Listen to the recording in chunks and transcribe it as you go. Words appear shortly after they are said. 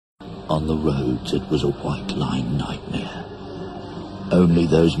On the roads, it was a white-line nightmare. Only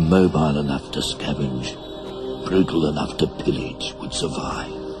those mobile enough to scavenge, brutal enough to pillage, would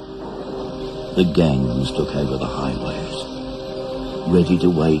survive. The gangs took over the highways, ready to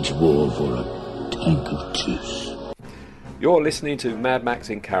wage war for a tank of juice. You're listening to Mad Max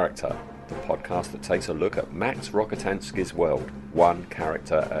in Character, the podcast that takes a look at Max Rockatansky's world, one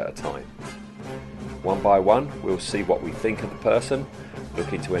character at a time. One by one, we'll see what we think of the person,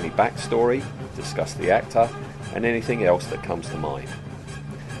 look into any backstory, discuss the actor, and anything else that comes to mind.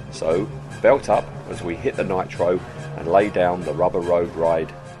 So, belt up as we hit the nitro and lay down the rubber road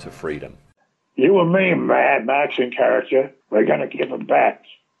ride to freedom. You and me, Mad Max in Character, we're going to give them back.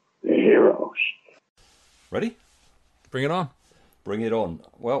 The heroes. Ready? Bring it on. Bring it on.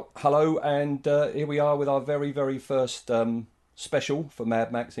 Well, hello, and here we are with our very, very first special for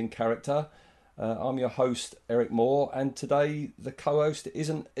Mad Max in Character. I'm your host, Eric Moore, and today the co-host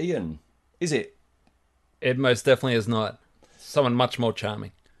isn't Ian, is it? It most definitely is not. Someone much more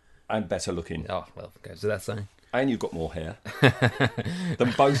charming. And better looking. Oh, well, goes without saying. And you've got more hair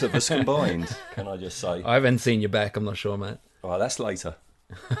than both of us combined, can I just say. I haven't seen you back, I'm not sure, mate. Oh, that's later.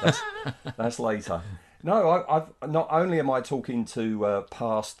 That's later. No, I've not only am I talking to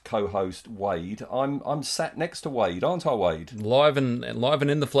past co-host Wayde, I'm sat next to Wayde, aren't I, Wayde? Live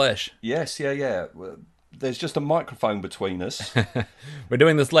and in the flesh. Yes, yeah. There's just a microphone between us. We're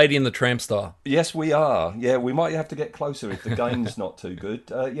doing this Lady in the Tramp style. Yes, we are. Yeah, we might have to get closer if the game's not too good.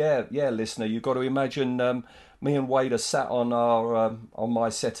 Yeah, listener, you've got to imagine me and Wayde are sat on our on my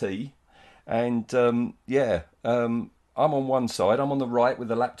settee, and I'm on one side, I'm on the right with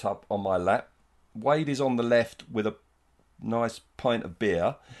the laptop on my lap. Wayde is on the left with a nice pint of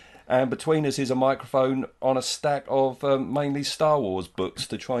beer, and between us is a microphone on a stack of mainly Star Wars books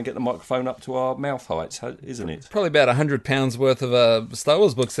to try and get the microphone up to our mouth heights, isn't it? Probably about £100 worth of Star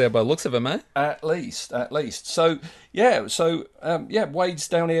Wars books there by the looks of it, mate. At least. So Wade's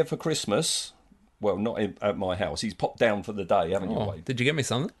down here for Christmas. Well, not at my house. He's popped down for the day, haven't you, Wayde? Did you get me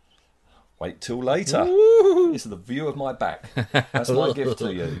something? Wait till later. Woo! This is the view of my back. That's my gift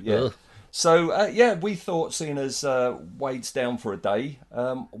to you. Yeah. So, we thought, seeing as Wade's down for a day,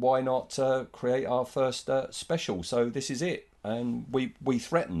 why not create our first special? So this is it. And we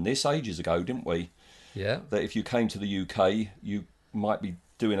threatened this ages ago, didn't we? Yeah. That if you came to the UK, you might be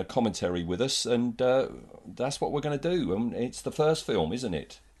doing a commentary with us, and that's what we're going to do. And it's the first film, isn't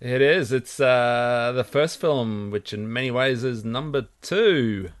it? It is. It's the first film, which in many ways is number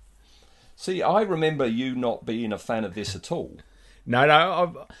 2. See, I remember you not being a fan of this at all.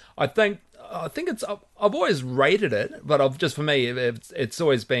 No. I think it's. I've always rated it, but for me, it's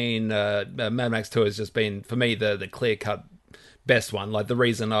always been Mad Max 2 has just been for me the clear cut best one. Like the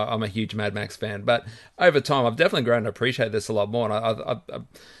reason I'm a huge Mad Max fan. But over time, I've definitely grown to appreciate this a lot more. And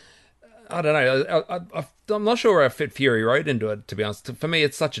I don't know. I'm not sure where I fit Fury Road into it, to be honest. For me,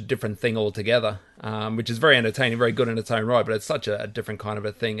 it's such a different thing altogether, which is very entertaining, very good in its own right, but it's such a different kind of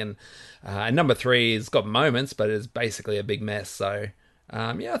a thing. And number 3 has got moments, but it's basically a big mess. So,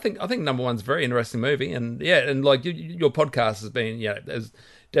 I think number 1's a very interesting movie. And and like your podcast has been, has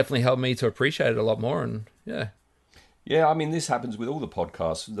definitely helped me to appreciate it a lot more. And Yeah, I mean, this happens with all the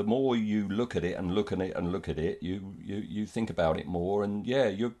podcasts. The more you look at it and look at it and look at it, you think about it more, and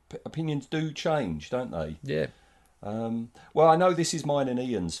your opinions do change, don't they? Yeah. Well, I know this is mine and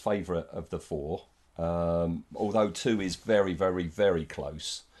Ian's favourite of the 4, although 2 is very, very, very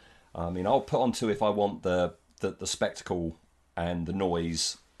close. I mean, I'll put on 2 if I want the spectacle and the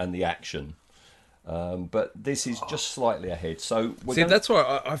noise and the action. But this is just slightly ahead. So that's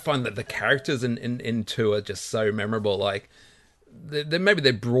why I find that the characters in 2 are just so memorable. Like, maybe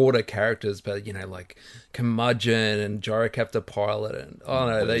they're broader characters, but like Curmudgeon and Gyrocopter Pilot, and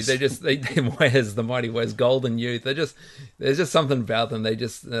Wes, the mighty Wes, Golden Youth. There's just something about them. They're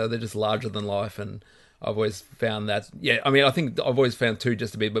just larger than life, and I've always found that. Yeah, I mean, I think I've always found 2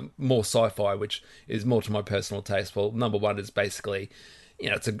 just to be a bit more sci-fi, which is more to my personal taste. Well, number 1 is basically,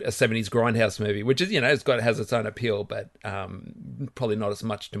 it's a 70s grindhouse movie, which is, has its own appeal, but probably not as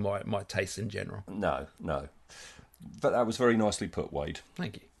much to my taste in general. No. But that was very nicely put, Wayde.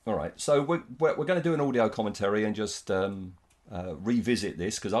 Thank you. All right, so we're going to do an audio commentary and just revisit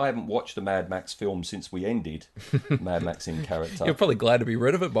this, because I haven't watched a Mad Max film since we ended Mad Max in Character. You're probably glad to be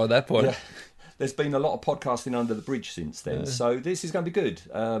rid of it by that point. Yeah. There's been a lot of podcasting under the bridge since then, so this is going to be good.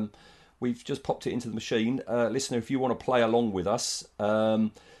 We've just popped it into the machine. Listener, if you want to play along with us,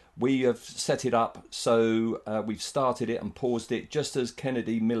 we have set it up so we've started it and paused it just as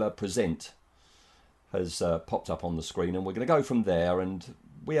Kennedy Miller Present has popped up on the screen, and we're going to go from there. And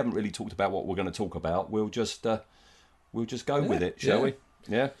we haven't really talked about what we're going to talk about. We'll just go with it, shall we?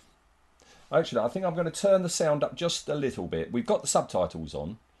 Yeah. Actually, I think I'm going to turn the sound up just a little bit. We've got the subtitles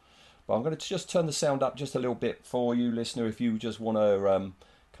on, but I'm going to just turn the sound up just a little bit for you, listener, if you just want to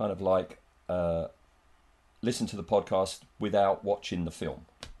kind of like listen to the podcast without watching the film.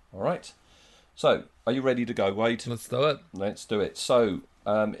 All right? So, are you ready to go, Wayde? Let's do it. Let's do it. So,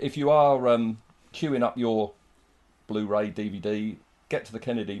 if you are queuing up your Blu-ray, DVD, get to the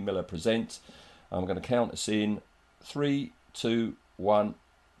Kennedy Miller Present. I'm going to count us in. 3, 2, 1,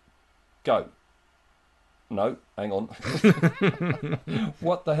 go. No, hang on.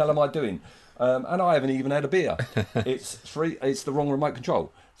 What the hell am I doing? And I haven't even had a beer. It's the wrong remote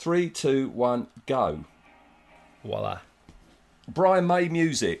control. 3, 2, 1, go. Voila. Brian May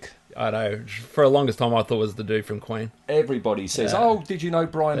music. I know. For the longest time, I thought it was the dude from Queen. Everybody says, "Oh, did you know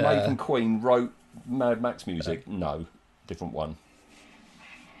Brian May from Queen wrote Mad Max music?" No, different one.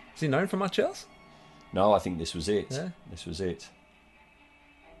 Is he known for much else? No, I think this was it. Yeah. This was it.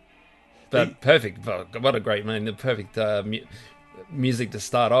 But perfect. What a great man. The perfect music to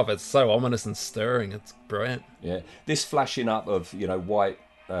start off. It's so ominous and stirring. It's brilliant. Yeah. This flashing up of,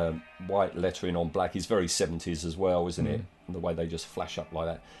 white lettering on black is very 70s as well, isn't it? And the way they just flash up like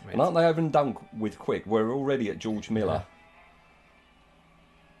that. Right. And aren't they overdone with quick? We're already at George Miller.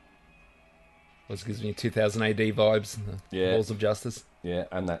 Which gives me 2000 AD vibes. The Walls of Justice. Yeah,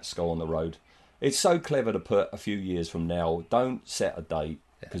 and that Skull on the Road. It's so clever to put a few years from now. Don't set a date,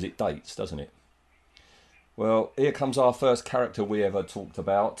 because it dates, doesn't it? Well, here comes our first character we ever talked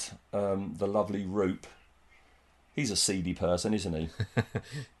about, the lovely Roop. He's a seedy person, isn't he?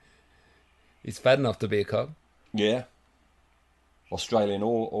 He's fat enough to be a cop. Yeah. Australian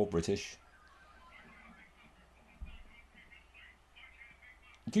or British.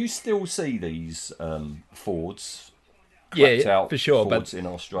 Do you still see these Fords? Yeah, for sure. Fords but in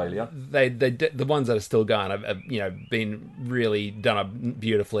Australia, the ones that are still going have been really done up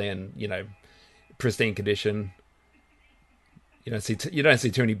beautifully and pristine condition. You don't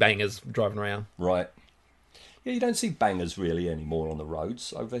see too many bangers driving around. Right. Yeah, you don't see bangers really anymore on the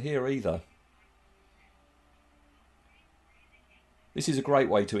roads over here either. This is a great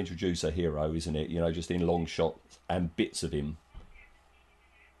way to introduce a hero, isn't it? Just in long shots and bits of him.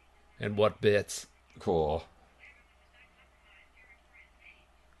 And what bits? Cool.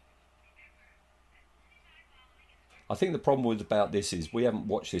 I think the problem about this is we haven't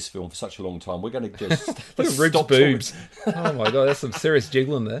watched this film for such a long time. We're going to just look at Roop's boobs. Oh my god, there's some serious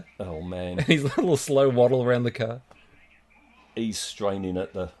jiggling there. Oh man, he's a little slow waddle around the car. He's straining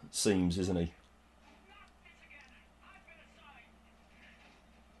at the seams, isn't he?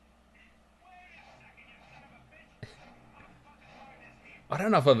 I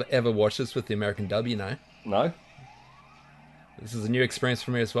don't know if I've ever watched this with the American dub. No. This is a new experience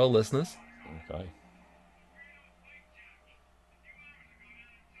for me as well, listeners. Okay.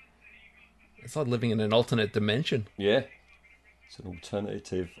 It's like living in an alternate dimension. Yeah. It's an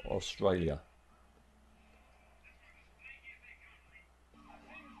alternative Australia.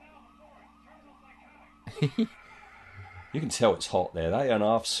 You can tell it's hot there. They are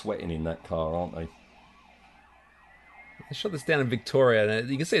half sweating in that car, aren't they? I shot this down in Victoria, and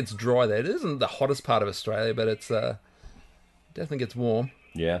you can see it's dry there. It isn't the hottest part of Australia, but it's definitely gets warm.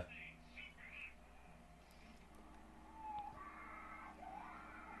 Yeah.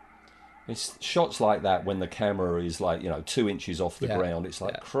 It's shots like that when the camera is 2 inches off the ground. It's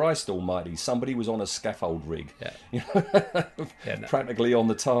like, Christ almighty, somebody was on a scaffold rig. Yeah. Practically on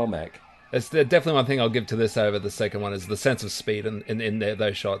the tarmac. It's definitely one thing I'll give to this over the second one is the sense of speed in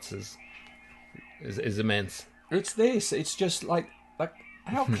those shots is immense. It's this. It's just like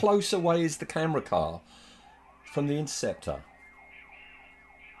how close away is the camera car from the interceptor?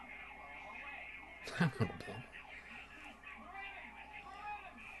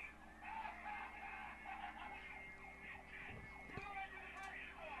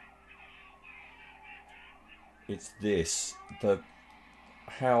 It's this.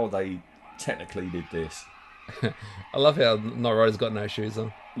 How they technically did this. I love how Knight Rider's got no shoes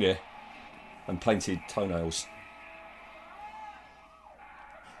on. Yeah. And painted toenails.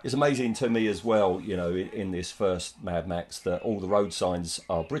 It's amazing to me as well, in this first Mad Max, that all the road signs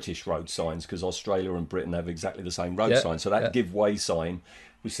are British road signs because Australia and Britain have exactly the same road signs. So that give way sign,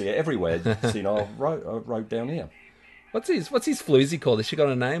 we see it everywhere. It's in our road down here. What's his floozy called? Has she got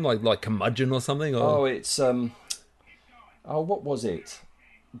a name like Curmudgeon or something? Or? Oh, it's what was it?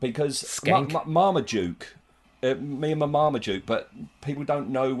 Because Skank? Marmaduke. Me and my Marmaduke, but people don't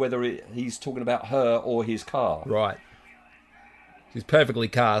know whether he's talking about her or his car. Right. He's perfectly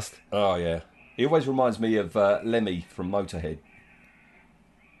cast. Oh, yeah. He always reminds me of Lemmy from Motorhead.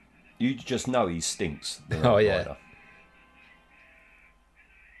 You just know he stinks. Oh, yeah.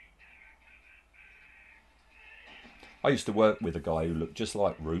 I used to work with a guy who looked just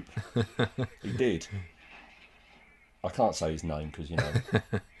like Roop. He did. I can't say his name because,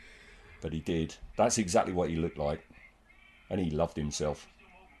 but he did. That's exactly what he looked like. And he loved himself.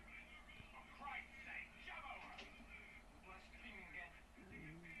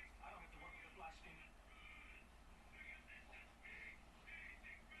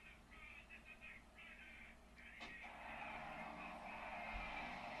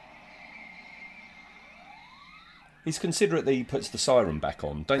 He's considerate that he puts the siren back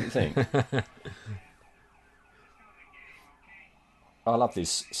on, don't you think? I love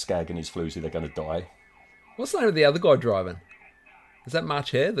this skag and his floozy. They're going to die. What's the name of the other guy driving? Is that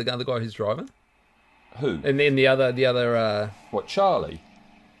March Hare, the other guy who's driving? Who? And then the other. What, Charlie?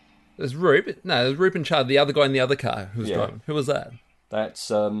 There's Roop. No, there's Roop and Charlie. The other guy in the other car who's Yeah. driving. Who was that?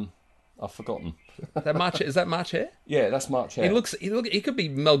 That's I've forgotten. Is that March Hare? Yeah, that's March Hare. He could be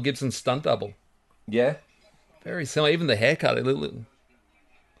Mel Gibson's stunt double. Yeah. Very similar. Even the haircut.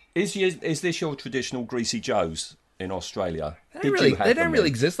 Is this your traditional Greasy Joes in Australia? They don't really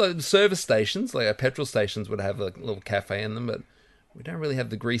exist. Like service stations, like petrol stations, would have a little cafe in them, but we don't really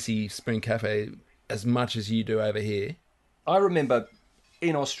have the Greasy Spoon Cafe as much as you do over here. I remember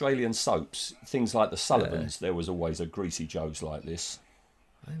in Australian soaps, things like the Sullivans, there was always a Greasy Joes like this.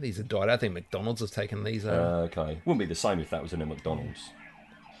 I think these have died. I think McDonald's has taken these over. Okay. Wouldn't be the same if that was in a McDonald's.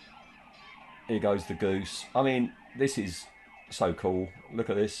 Here goes the goose. I mean, this is so cool. Look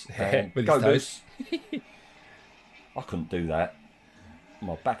at this. With Go his goose. I couldn't do that.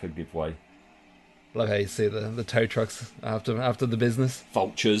 My back would give way. Love how you see the tow trucks after the business.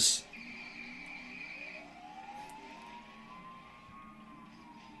 Vultures.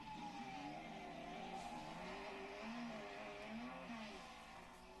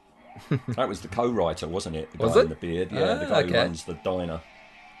 That was the co-writer, wasn't it? The guy Was it? in the beard. Yeah, the guy who runs the diner.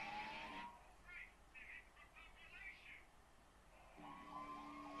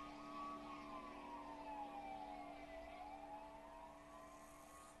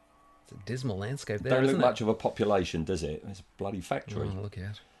 It's a dismal landscape there, Don't look isn't much of a population, does it? It's a bloody factory. Oh, look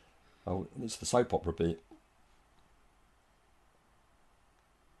out. Oh, it's the soap opera bit.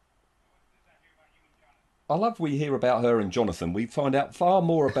 I love we hear about her and Jonathan. We find out far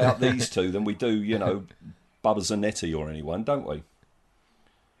more about these two than we do, Bubba Zanetti or anyone, don't we?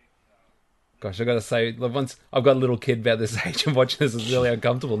 Gosh, I got to say, once I've got a little kid about this age and watching this is really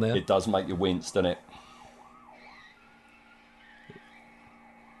uncomfortable now. It does make you wince, doesn't it?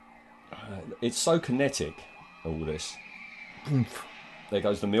 It's so kinetic, all this. There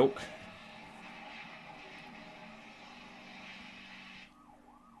goes the milk.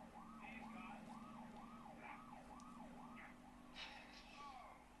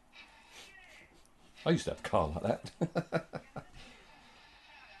 I used to have a car like that.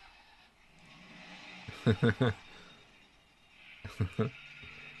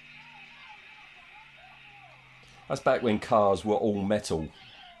 That's back when cars were all metal,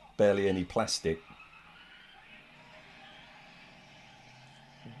 barely any plastic.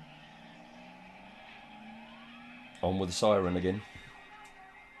 On with the siren again.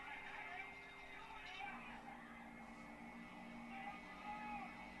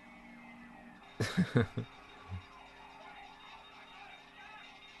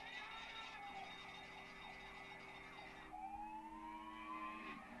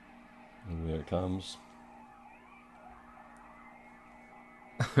 And here it comes.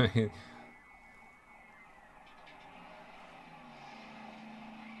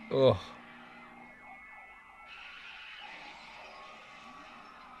 Oh.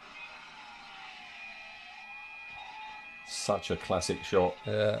 Such a classic shot.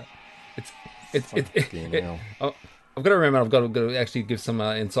 Fucking hell. I've got to remember. I've got to actually give some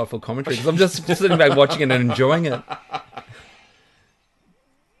insightful commentary because I'm just sitting back watching it and enjoying it.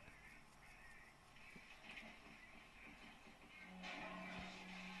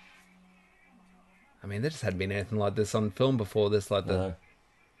 I mean, there just hadn't been anything like this on film before. No.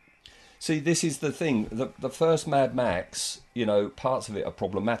 See, this is the thing. The first Mad Max, parts of it are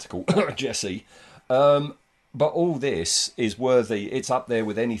problematical, Jesse. But all this is worthy. It's up there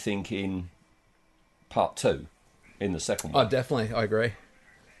with anything in part 2, in the second one. Oh, definitely. I agree.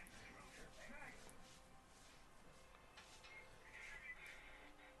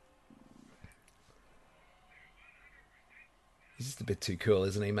 He's just a bit too cool,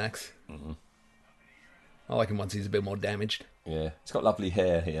 isn't he, Max? Mm-hmm. I like him once he's a bit more damaged. Yeah, he's got lovely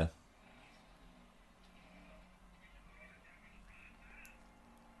hair here.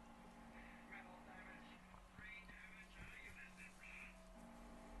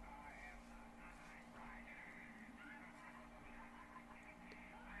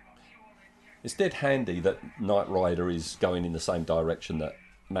 It's dead handy that Knight Rider is going in the same direction that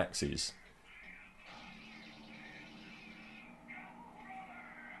Max is.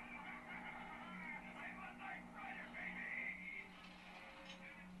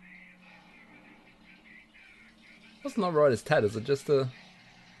 What's Knight Rider's tat? Is it just a...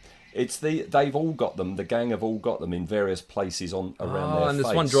 They've all got them. The gang have all got them in various places on around their and face.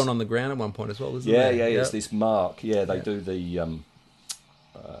 there's one drawn on the ground at one point as well, isn't yeah, there? yeah, Yep. it's this mark. Yeah, they do the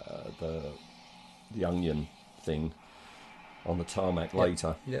onion thing on the tarmac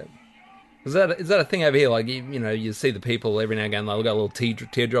later. Yeah. Is that a thing over here? Like you see the people every now and again. They'll got a little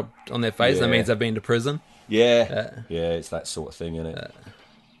teardrop on their face. Yeah. That means they've been to prison. Yeah, yeah, it's that sort of thing, isn't it?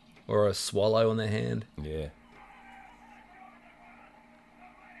 Or a swallow on their hand. Yeah.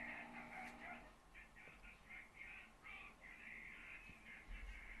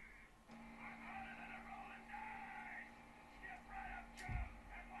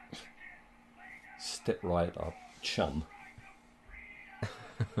 Step right up, chum.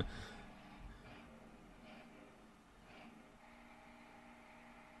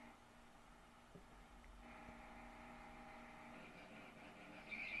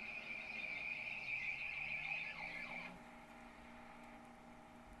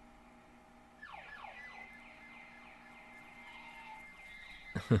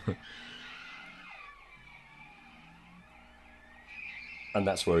 And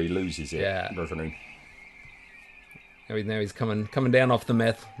that's where he loses it, Yeah. doesn't he? Now he's coming down off the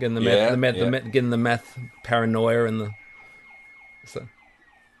meth, getting the Yeah, meth, yeah. getting the meth paranoia and the. So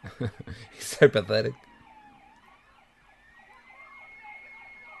he's so pathetic.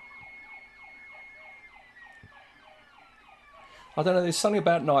 I don't know, there's something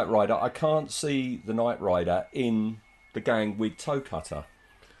about Knight Rider. I can't see the Knight Rider in the gang with Toe Cutter.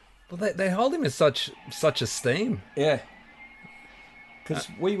 Well, they hold him in such esteem. Yeah. Because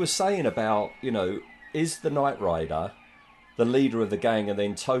we were saying about, is the Knight Rider the leader of the gang and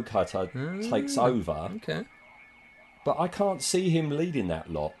then Toe Cutter takes over? Okay. But I can't see him leading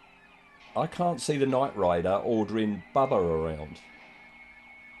that lot. I can't see the Knight Rider ordering Bubba around.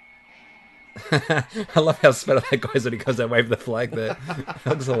 I love how sped up that guy is when he goes out wave the flag there.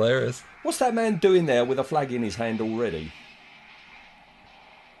 That's hilarious. What's that man doing there with a flag in his hand already?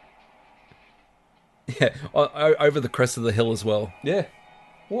 Yeah, over the crest of the hill as well. Yeah.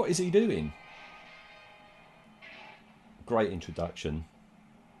 What is he doing? Great introduction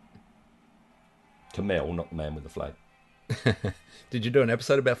to Mel, not the man with the flag. Did you do an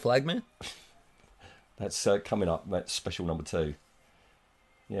episode about Flagman? That's coming up. That's special number 2.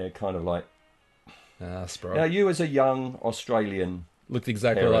 Yeah, kind of like. Sprog. Now, you as a young Australian Looked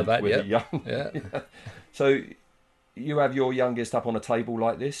exactly parent like that, with yeah. a young, Yeah. So you have your youngest up on a table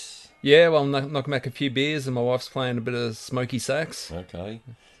like this. Yeah, well, I'm knocking back a few beers and my wife's playing a bit of smoky sax. Okay.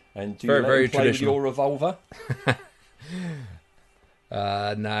 And do Very, you let very him play with traditional. your revolver?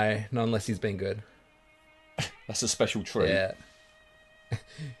 No, not unless he's been good. That's a special treat. Yeah. That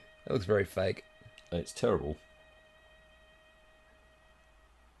looks very fake. It's terrible.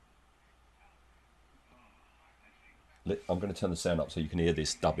 I'm going to turn the sound up so you can hear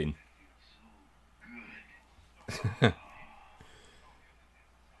this dubbing. I got a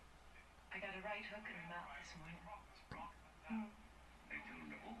right hook in the mouth this morning.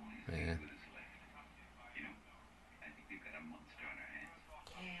 Yeah. Yeah.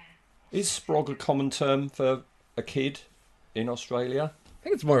 Is sprog a common term for a kid in Australia? I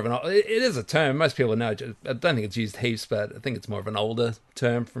think it's more of an... It is a term. Most people know. I don't think it's used heaps, but I think it's more of an older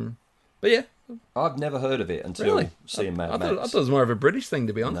term from... But yeah. I've never heard of it until Really? seeing Mad I Max. thought it was more of a British thing,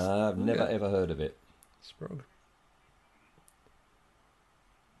 to be honest. No, I've never Okay. ever heard of it. Sprog.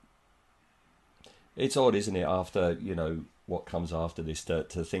 It's odd, isn't it, after, what comes after this, to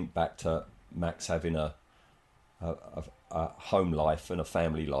think back to Max having a home life and a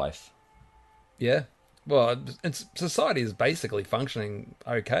family life. Yeah. Well, society is basically functioning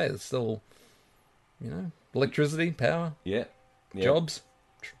okay. It's still, electricity, power, Yeah. Yeah. jobs,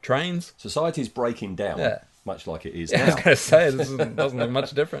 trains. Society's breaking down, Yeah. much like it is Yeah, I now. was going to say, doesn't look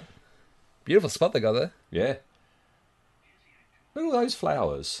much different. Beautiful spot they got there. Yeah. Look at those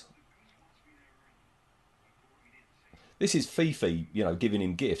flowers. This is Fifi, giving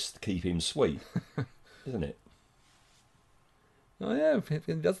him gifts to keep him sweet, isn't it? Oh, yeah,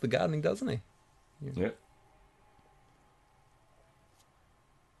 he does the gardening, doesn't he? Yeah.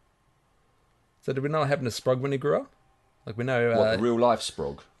 So did we not happen to Sprog when he grew up? Like we know, What, the real life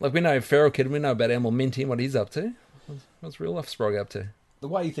sprog? like we know Feral Kid, we know about Emil Minty and what he's up to. What's real life Sprog up to? The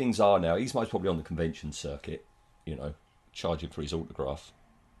way things are now, he's most probably on the convention circuit, charging for his autograph.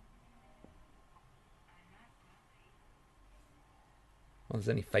 Well, there's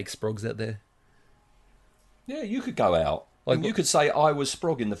any fake Sprogs out there? Yeah, you could go out. Like- You could say I was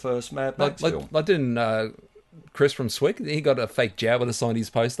Sprog in the first Mad Max film. Like didn't Chris from Swick? He got a fake Jabba signed his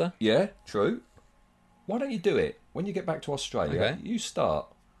poster. Yeah, true. Why don't you do it when you get back to Australia? Okay. You start.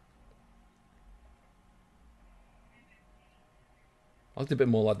 I looked a bit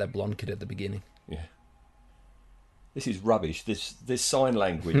more like that blonde kid at the beginning. Yeah. This is rubbish. This sign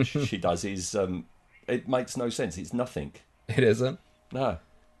language she does is it makes no sense. It's nothing. It isn't. No.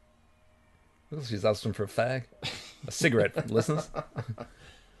 She's asking for a fag, a cigarette, listeners.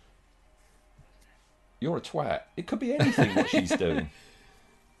 You're a twat. It could be anything that she's doing.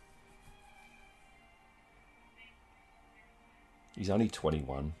 He's only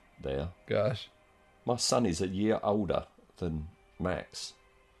 21 there. Gosh. My son is a year older than Max.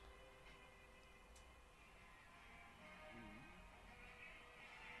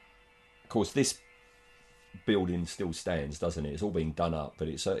 Of course, this building still stands, doesn't it? It's all been done up, but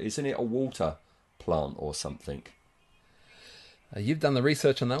isn't it a water plant or something? You've done the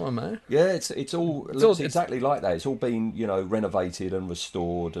research on that one, mate. Yeah, it looks exactly like that. It's all been, renovated and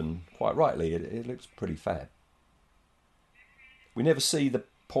restored, and quite rightly, it looks pretty fab. We never see the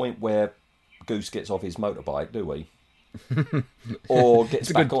point where Goose gets off his motorbike, do we? Or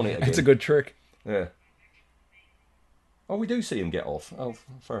gets back on it again. It's a good trick. Yeah. Oh, we do see him get off. Oh,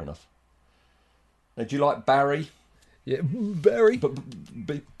 fair enough. Now, do you like Barry? Yeah, Barry.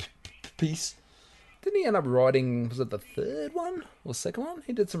 Peace? Didn't he end up writing, was it the third one or second one?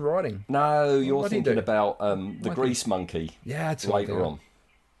 He did some writing. No, you're What did he thinking do? about the Grease Monkey Yeah, that's what I'm later thinking. on.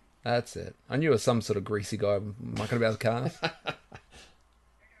 That's it. I knew it was some sort of greasy guy mucking about the cars. What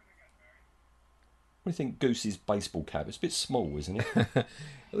do you think Goose's baseball cap? It's a bit small, isn't it? It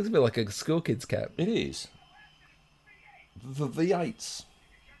looks a bit like a school kid's cap. It is. The V8s.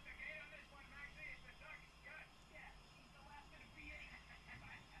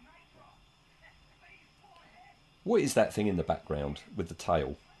 What is that thing in the background with the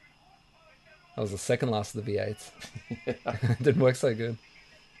tail? That was the second last of the V8s. Didn't work so good.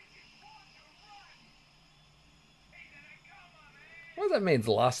 What does that mean,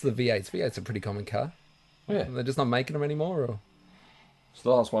 the last of the V8s? V8's a pretty common car. Yeah. They're just not making them anymore, or? It's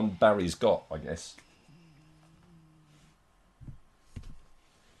the last one Barry's got, I guess.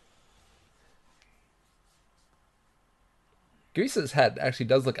 Goose's hat actually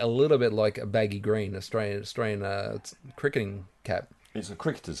does look a little bit like a baggy green Australian cricketing cap. It's a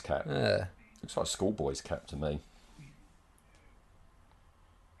cricketer's cap. Yeah. Looks like a schoolboy's cap to me.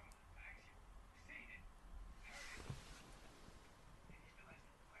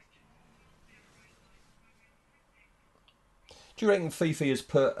 Do you reckon Fifi has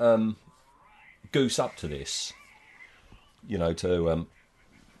put Goose up to this? To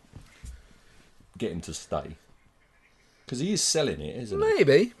get him to stay. Because he is selling it, isn't he?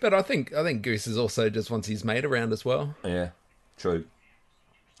 Maybe, but I think Goose is also just wants his mate around as well. Yeah, true.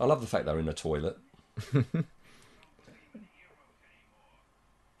 I love the fact they're in a toilet.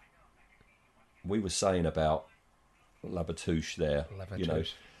 We were saying about Labatouche there,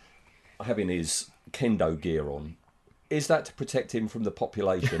 having his kendo gear on. Is that to protect him from the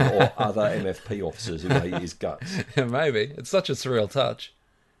population or other MFP officers who hate his guts? Maybe. It's such a surreal touch.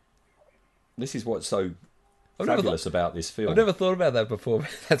 This is what's so I've never fabulous about this film. I've never thought about that before. But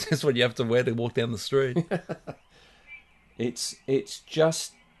that's just what you have to wear to walk down the street. It's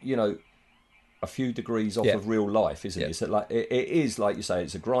just, a few degrees off of real life, isn't it? It's like it is, like you say,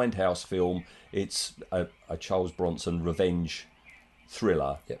 it's a grindhouse film. It's a Charles Bronson revenge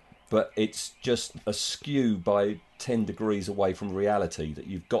thriller. Yep. But it's just askew by 10 degrees away from reality that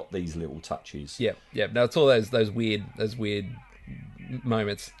you've got these little touches. Yeah. No, it's all those weird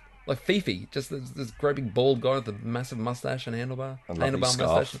moments. Like Fifi, just this great big bald guy with a massive mustache and handlebar scarf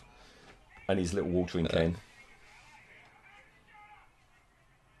mustache. And his little watering can.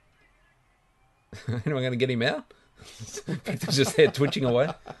 Anyone going to get him out? Victor's just head twitching away.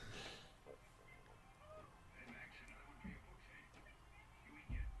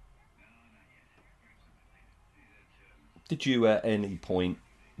 Did you at any point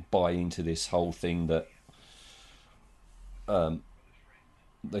buy into this whole thing that the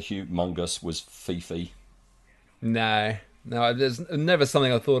humongous was Fifi? No, there's never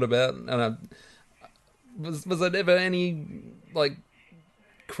something I thought about. And was there never any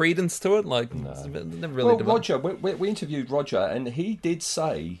credence to it? Never really. Well, Roger, we interviewed Roger, and he did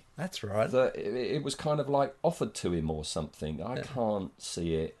say that's right that it was kind of like offered to him or something. I can't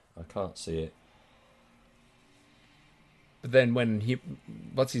see it. But then when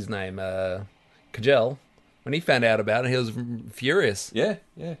what's his name, Kajel, when he found out about it, he was furious. Yeah.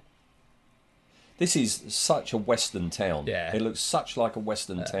 This is such a western town. Yeah. It looks such like a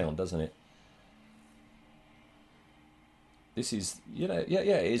western town, doesn't it? This is, it is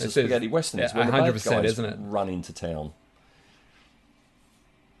a This is- spaghetti western. It's yeah, when the bad 100%, guys isn't it? run into town.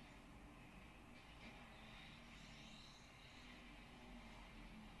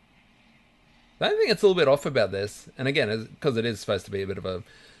 The only thing that's a little bit off about this, and again, because it is supposed to be a bit of a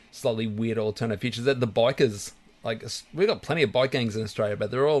slightly weird alternative feature, is that the bikers, like, we've got plenty of bike gangs in Australia, but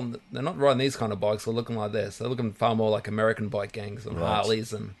they're not riding these kind of bikes. They're looking like this. They're looking far more like American bike gangs and Right.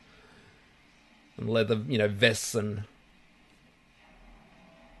 Harleys and leather, vests and.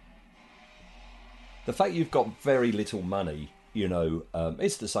 The fact you've got very little money,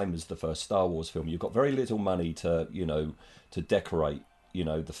 it's the same as the first Star Wars film. You've got very little money to decorate,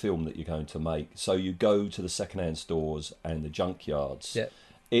 the film that you're going to make. So you go to the secondhand stores and the junkyards. Yeah.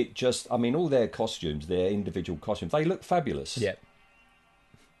 It just, all their costumes, their individual costumes, they look fabulous. Yeah.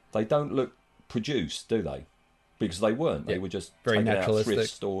 They don't look produced, do they? Because they weren't. They Yeah. were just Very taken out of naturalistic.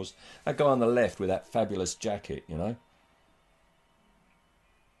 thrift stores. That guy on the left with that fabulous jacket,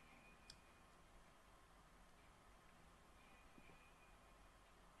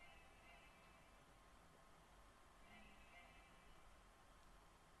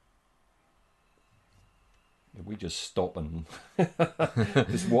 We just stop and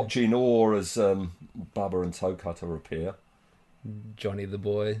just watch in awe as Bubba and Toe Cutter appear. Johnny the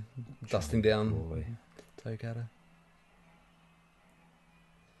boy dusting down Boy. Toe Cutter.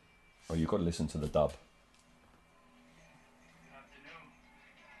 Oh, you've got to listen to the dub. Afternoon.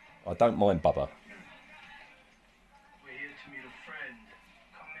 I don't mind Bubba. We're here to meet a friend.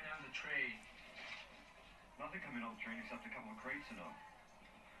 Coming on the train. Nothing coming on the train except a couple of crates and all.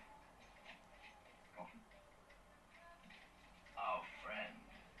 Coffin. Our friend.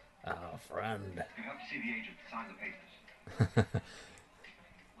 Oh, friend. You have to see the agent. Sign the papers.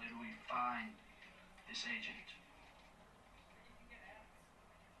 Where do we find this agent?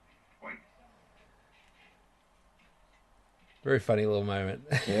 Wait. Very funny little moment.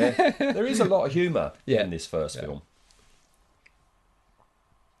 Yeah, there is a lot of humour Yeah. in this first film.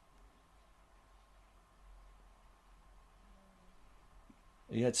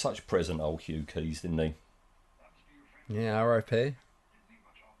 He had such present old Hugh Keys, didn't he? Yeah, R.I.P.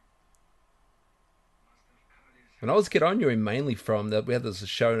 When I was a kid, I knew him mainly from that. We had this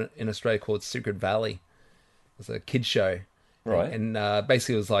show in Australia called Secret Valley. It was a kid show, Right. And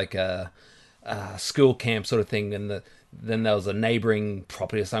basically it was like a school camp sort of thing. And then there was a neighboring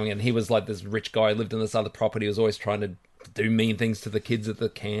property or something, and he was like this rich guy who lived in this other property. He was always trying to do mean things to the kids at the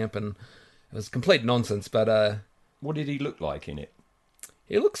camp, and it was complete nonsense. But What did he look like in it?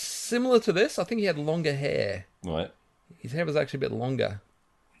 he looks similar to this. I think he had longer hair. Right. His hair was actually a bit longer.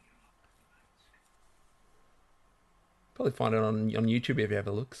 Probably find it on YouTube if you have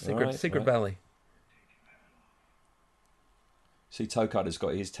a look. Secret right. Valley. See, Toe Cutter's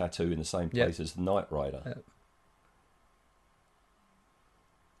got his tattoo in the same place as the Knight Rider. Yeah.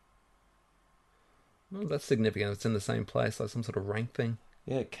 Well, that's significant. It's in the same place, like some sort of rank thing.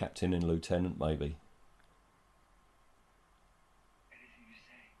 Yeah, captain and lieutenant, maybe. Anything you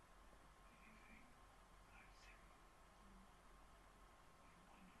say.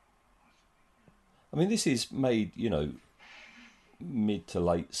 I mean, this is made, mid to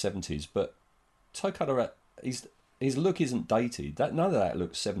late 70s, but Toe Cutter, his look isn't dated. None of that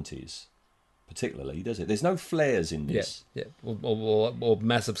looks 70s, particularly, does it? There's no flares in this. Yeah. Or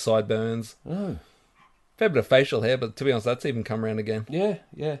massive sideburns. No. Fair bit of facial hair, but to be honest, that's even come around again.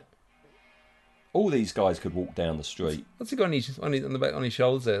 Yeah. All these guys could walk down the street. What's he got on his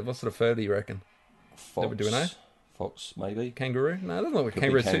shoulders there? What sort of fur do you reckon? Fox, do we know? Fox, maybe. Kangaroo? No, it doesn't look like Could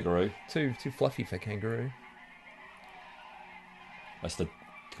be kangaroo. kangaroo. Too fluffy for kangaroo. That's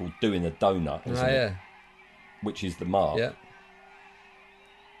called doing the donut, isn't it? Yeah. Which is the mark. Yeah.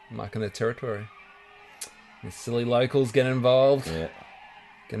 Marking their territory. The silly locals get involved. Yeah.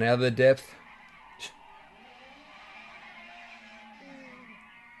 Getting out of their depth.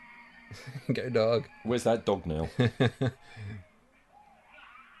 Go dog. Where's that dog now?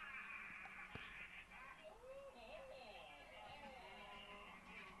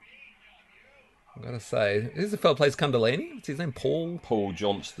 I've got to say, here's a fella who plays Kundalini. What's his name? Paul. Paul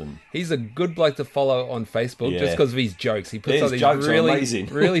Johnston. He's a good bloke to follow on Facebook just Yeah. because of his jokes. He puts His out these jokes are really, amazing.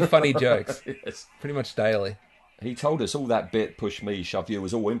 really funny jokes, Yes. pretty much daily. He told us all that bit, push me, shove you,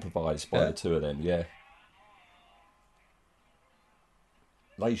 was all improvised by Yeah. the two of them, yeah.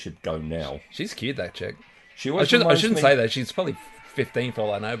 They should go now. She's cute, that chick. She I always shouldn't reminds me, say that. She's probably 15 for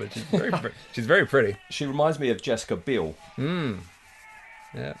all I know, but she's very, she's very pretty. She reminds me of Jessica Biel.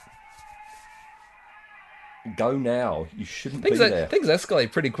 Yeah. Go now. You shouldn't Things be there. things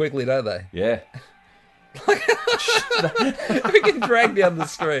escalate pretty quickly, don't they? Yeah. We get dragged down the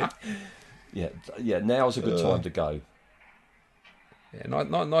street. Yeah. Now's a good time to go. Yeah,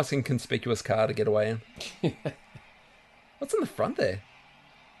 nice inconspicuous car to get away in. What's in the front there?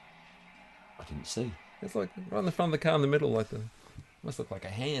 I didn't see. It's like right in the front of the car in the middle, must look like a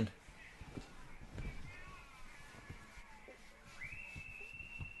hand.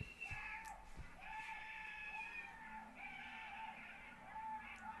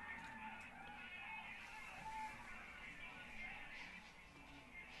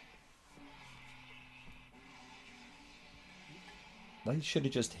 They should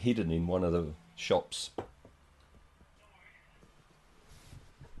have just hidden in one of the shops.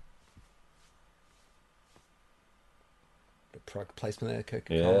 The product placement there,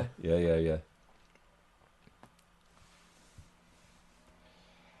 Coca-Cola. Yeah.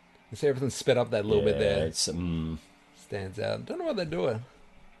 You see everything's sped up that little bit there. It's Stands out. Don't know what they're doing.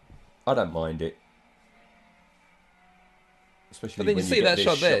 I don't mind it. Especially But then you when see get that this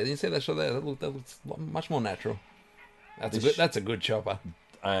shot there. You see that shot there. That looks much more natural. That's a good chopper.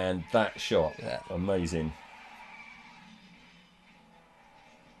 And that shot, Yeah. amazing.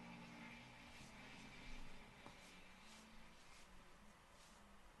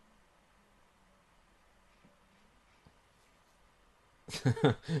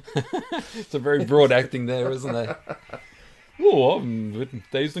 It's a very broad acting there, isn't it? Oh, I'm a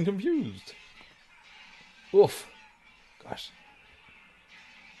bit dazed and confused. Oof. Gosh.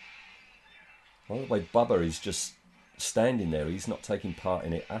 By the way, Bubba is just standing there. He's not taking part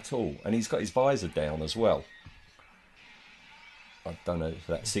in it at all. And he's got his visor down as well. I don't know if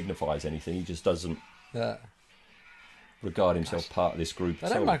that signifies anything. He just doesn't regard himself part of this group They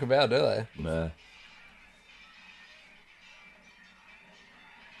at don't all. muck about, do they? Nah.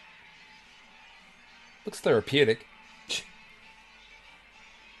 Looks therapeutic.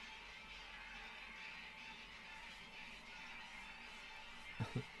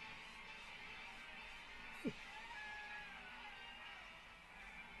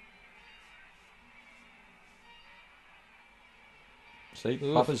 See, Oof.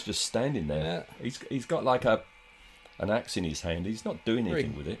 Bubba's just standing there. Yeah. He's got like an axe in his hand. He's not doing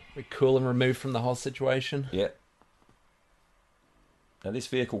anything with it. Very cool and removed from the whole situation. Yeah. Now this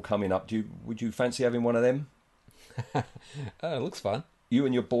vehicle coming up, would you fancy having one of them? Oh, it looks fun. You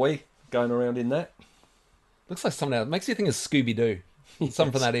and your boy going around in that? Looks like something else. Makes you think of Scooby-Doo.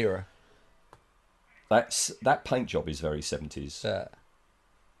 Something from that era. That paint job is very 70s. There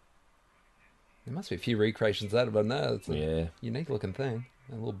must be a few recreations of that, but no, it's a unique looking thing.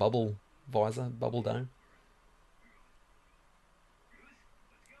 A little bubble visor, bubble dome.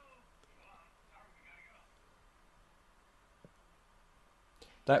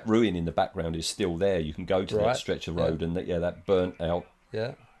 That ruin in the background is still there. You can go to that stretch of road and that burnt out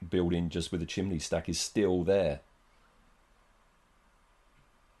building just with a chimney stack is still there.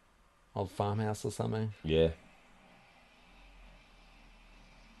 Old farmhouse or something. Yeah.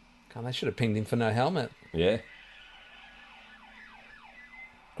 God, they should have pinged him for no helmet. Yeah.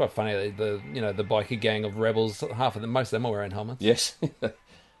 Quite funny. The biker gang of rebels. Most of them are wearing helmets. Yes.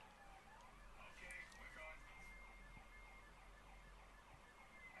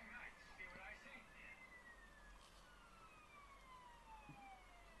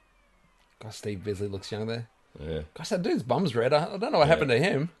 Gosh, Steve Bisley looks young there. Yeah. Gosh, that dude's bum's red. I don't know what happened to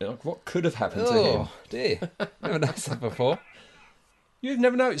him. What could have happened to him? Oh, dear. Never noticed that before. You've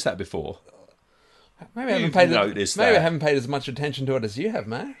never noticed that before? Maybe I You've haven't noticed maybe I that. haven't paid as much attention to it as you have,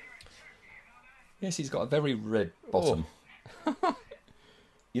 mate. Yes, he's got a very red bottom.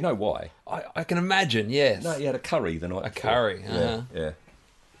 You know why? I can imagine, yes. No, he had a curry the night before. Curry, Yeah.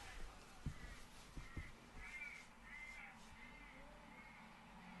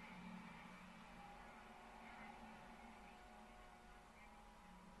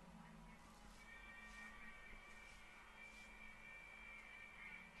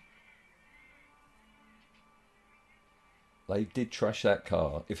 They did trash that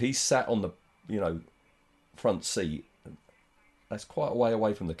car. If he sat on the, front seat, that's quite a way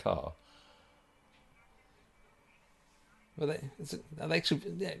away from the car. Well, they actually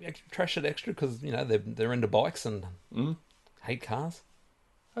trash it extra because they're into bikes and hate cars.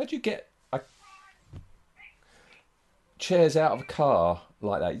 How'd you get chairs out of a car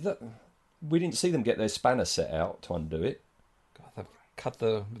like that? We didn't see them get their spanner set out to undo it. God, they've cut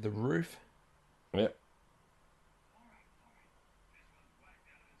the roof. Yep.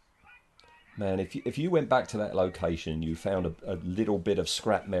 Man, if you went back to that location and you found a little bit of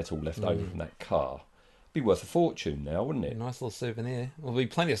scrap metal left over from that car, it'd be worth a fortune now, wouldn't it? A nice little souvenir. There'll be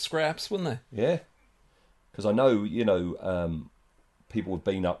plenty of scraps, wouldn't there? Yeah. Because I know, people have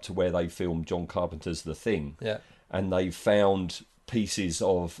been up to where they filmed John Carpenter's The Thing. Yeah. And they found pieces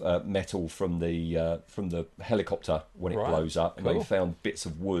of metal from the helicopter when it Right. blows up, and Cool. they found bits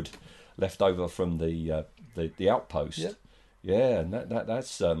of wood left over from the outpost. Yep. Yeah, and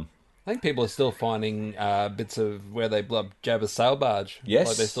that's I think people are still finding bits of where they blew up Jabba's sail barge. Yes,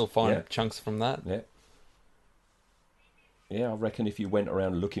 Like they still find yeah. chunks from that. yeah. Yeah, I reckon if you went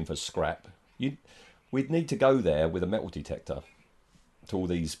around looking for scrap, we'd need to go there with a metal detector to all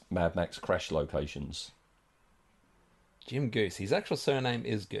these Mad Max crash locations. Jim Goose. His actual surname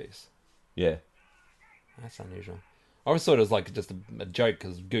is Goose. Yeah, That's unusual. I always thought it was like just a joke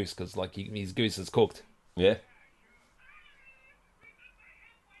because Goose, because like his goose is cooked. yeah.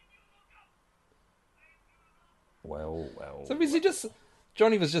 Well. So was he just...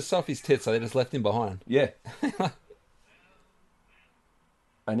 Johnny was just off his tits, so they just left him behind. Yeah.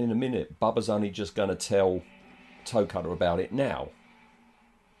 And in a minute, Bubba's only just going to tell Toe Cutter about it now.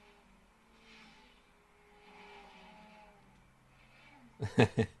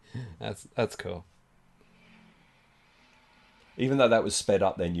 That's cool. Even though that was sped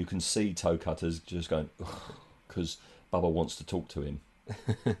up, then you can see Toe Cutter's just going, because Bubba wants to talk to him.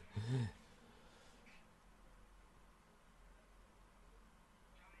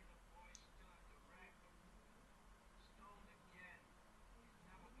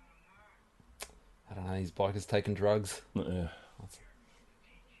 I don't know, his biker's taking drugs.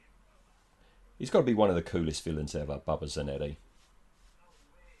 He's got to be one of the coolest villains ever, Bubba Zanetti.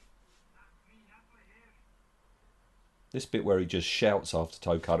 This bit where he just shouts after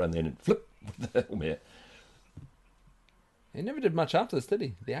Toe Cutter and then flip with the helmet. He never did much after this, did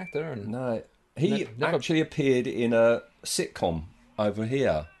he? The actor and... No, he Never- actually appeared in a sitcom over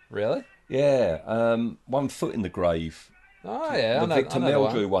here. Really? Yeah, One Foot in the Grave. Oh, yeah. The Victor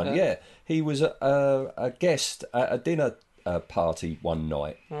Meldrew one. Yeah. Yeah, he was a guest at a dinner party one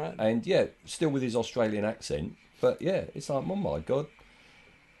night. Right. And yeah, still with his Australian accent. But yeah, it's like, oh my God.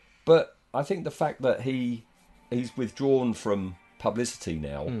 But I think the fact that he's withdrawn from publicity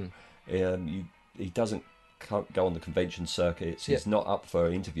now, he doesn't go on the convention circuits, he's not up for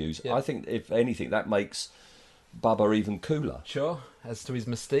interviews. Yeah. I think, if anything, that makes Bubba even cooler. Sure. As to his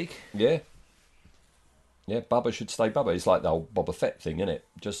mystique. Yeah. Yeah, Bubba should stay Bubba. It's like the whole Boba Fett thing, isn't it?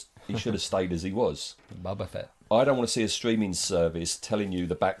 Just, he should have stayed as he was. Boba Fett. I don't want to see a streaming service telling you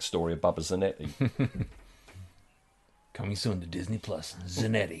the backstory of Bubba Zanetti. Coming soon to Disney Plus.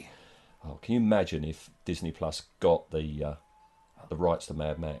 Zanetti. Oh, can you imagine if Disney Plus got the rights to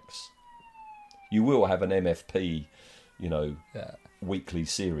Mad Max? You will have an MFP, Yeah. weekly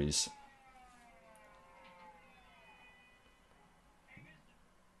series.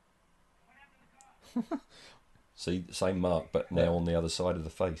 See, same mark, but now on the other side of the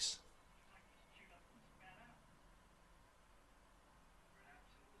face.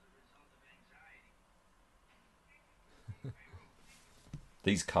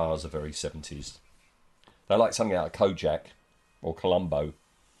 These cars are very 70s. They're like something out of Kojak or Columbo.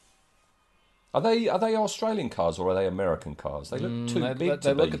 Are they Australian cars or are they American cars? They look too big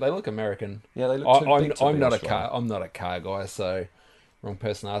to be. They look American. Yeah, they look too big to I'm be not Australian. I'm not a car guy, so wrong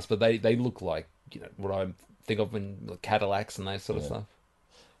person to ask. But they look like what I think of when Cadillacs and those sort of stuff.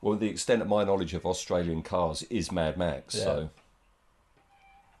 Well, the extent of my knowledge of Australian cars is Mad Max, Yeah. so...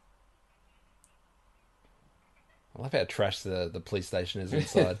 I love how trash the police station is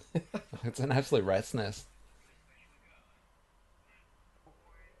inside. It's an absolute rat's nest.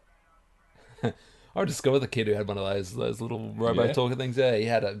 I discovered the kid who had one of those little robo Yeah. talker things. Yeah, he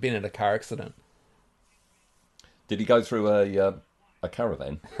had been in a car accident. Did he go through a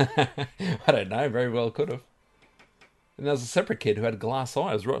caravan? I don't know. Very well could have. And there was a separate kid who had glass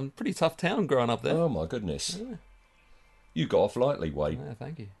eyes. Right, pretty tough town growing up there. Oh, my goodness. You got off lightly, Wayde. Yeah,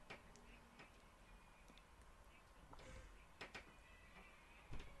 thank you.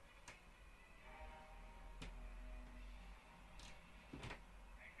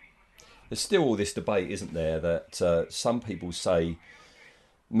 There's still all this debate, isn't there, that some people say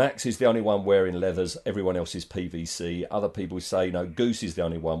Max is the only one wearing leathers, everyone else is PVC. Other people say, no, Goose is the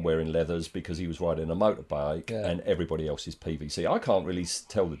only one wearing leathers because he was riding a motorbike and everybody else is PVC. I can't really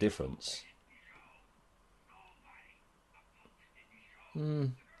tell the difference.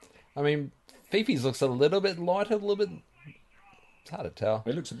 I mean, Fifi's looks a little bit lighter, a little bit... It's hard to tell.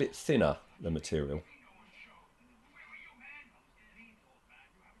 It looks a bit thinner, the material.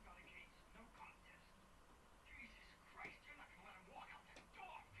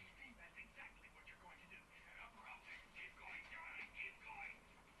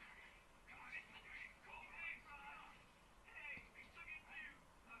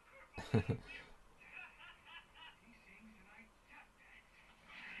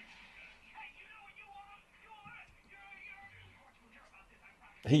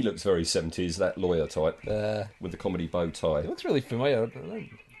 He looks very 70s, that lawyer type, It with the comedy bow tie. looks really familiar. I don't know.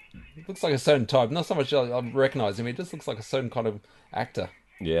 It looks like a certain type. Not so much I recognise him. He just looks like a certain kind of actor.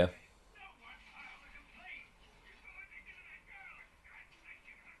 Yeah.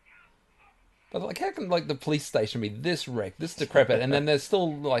 But like, how can like the police station be this wrecked, this decrepit, and then there's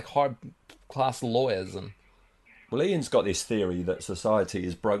still like high class lawyers and Well, Ian's got this theory that society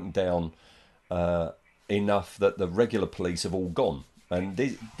is broken down enough that the regular police have all gone. And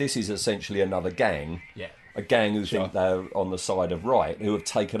this is essentially another gang. Yeah. A gang who Sure. think they're on the side of right, who have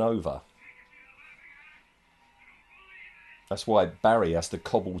taken over. That's why Barry has to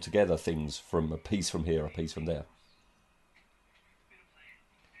cobble together things from a piece from here, a piece from there.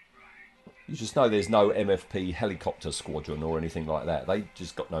 You just know there's no MFP helicopter squadron or anything like that. They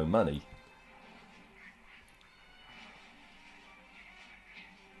just got no money.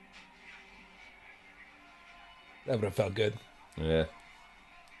 that would have felt good. Yeah.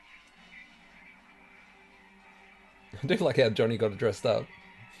 I do like how Johnny got dressed up.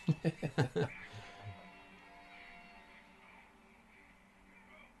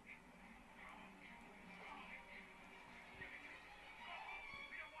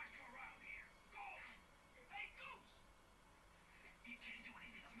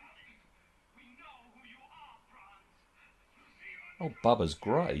 Oh, Bubba's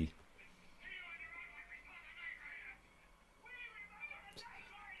grey.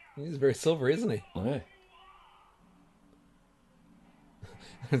 He's very silvery, isn't he? Yeah.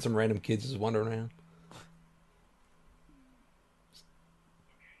 And some random kids just wandering around.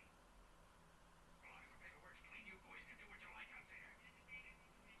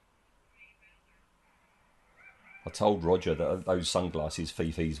 I told Roger that those sunglasses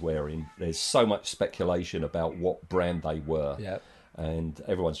Fifi's wearing, there's so much speculation about what brand they were. Yeah. And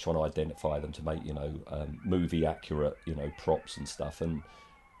everyone's trying to identify them to make, movie accurate, props and stuff. And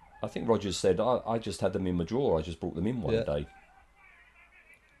I think Roger said, I just had them in my drawer. I just brought them in one day.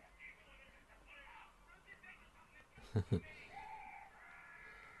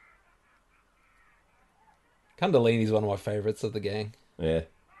 Kundalini's one of my favourites of the gang. Yeah.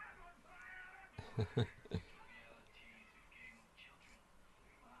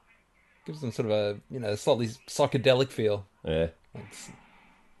 Gives them sort of a, slightly psychedelic feel. Yeah. It's...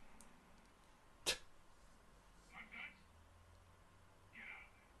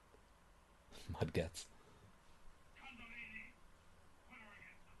 Mud guts.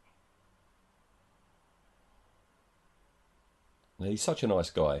 He's such a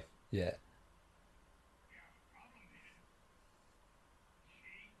nice guy. Yeah.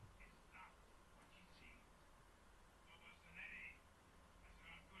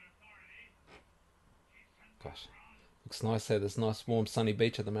 Gosh. Looks nice there. This nice warm sunny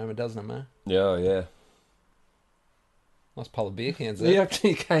beach at the moment, doesn't it, man? Yeah, yeah. Nice pile of beer cans there. Yeah,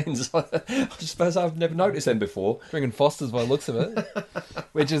 empty cans. I suppose I've never noticed them before. Drinking Foster's by the looks of it.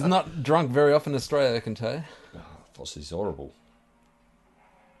 Which is not drunk very often in Australia, I can tell you. Foster's horrible.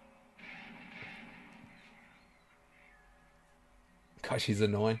 Gosh, he's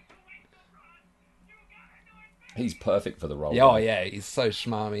annoying. He's perfect for the role. Yeah, oh, yeah, he's so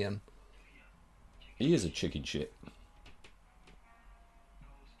schmarmy and... He is a chicken shit.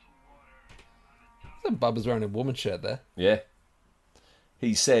 So Bubba's wearing a woman's shirt there. Yeah.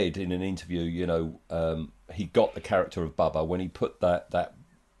 He said in an interview, he got the character of Bubba when he put that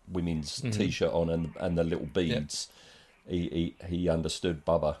women's t-shirt on and the little beads. Yep. He understood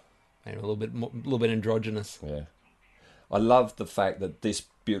Bubba. And a little bit androgynous. Yeah. I love the fact that this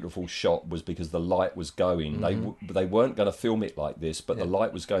beautiful shot was because the light was going. They weren't going to film it like this, but the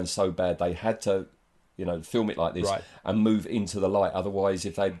light was going so bad they had to, film it like this and move into the light. Otherwise,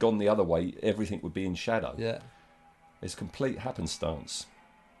 if they'd gone the other way, everything would be in shadow. Yeah. It's complete happenstance.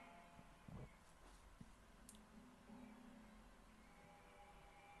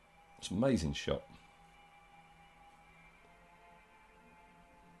 It's an amazing shot.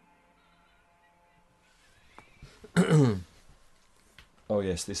 Oh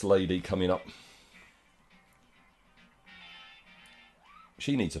yes, this lady coming up.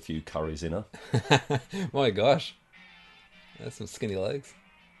 She needs a few curries in her. My gosh. That's some skinny legs.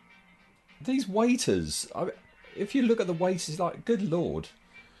 These waiters, if you look at the waiters, it's like, good lord,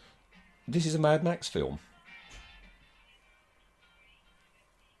 this is a Mad Max film.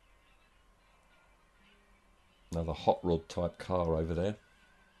 Another hot rod type car over there.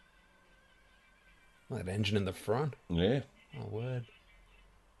 That engine in the front. Yeah. Oh, word.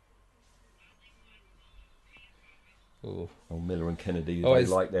 Ooh. Oh, Miller and Kennedy, Oh, they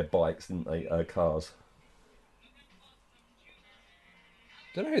liked their bikes, didn't they? Cars.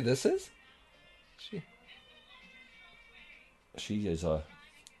 Don't know who this is. She is a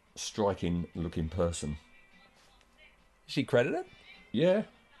striking looking person. Is she credited? Yeah.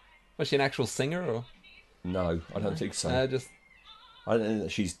 Was she an actual singer or? No, I don't think so. Just I don't think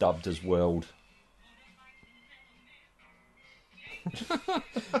that she's dubbed as World.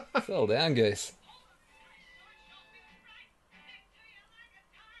 settle down, Goose.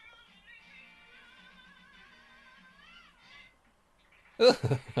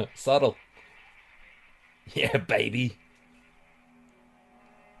 Subtle. Yeah, baby.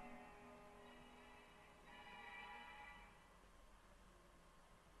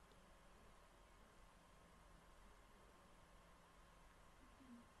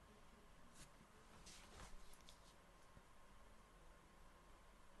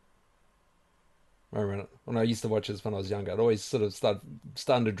 I remember when I used to watch this when I was younger, I'd always sort of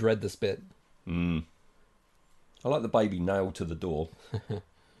starting to dread this bit. I like the baby nailed to the door.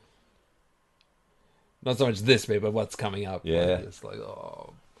 Not so much this bit, but what's coming up. Yeah. Like, it's like,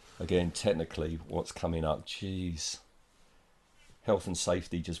 oh. Again, technically, what's coming up? Jeez. Health and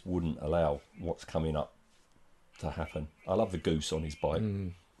safety just wouldn't allow what's coming up to happen. I love the goose on his bike.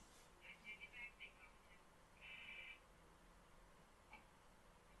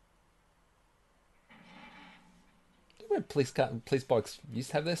 Where police bikes used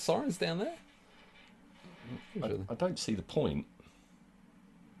to have their sirens down there? I don't see the point.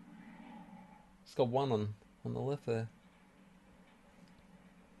 It's got one on the left there.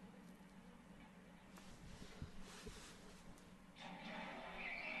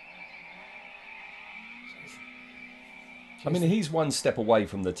 I mean, he's one step away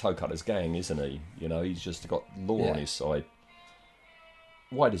from the Toe Cutters gang, isn't he? You know, he's just got law on his side.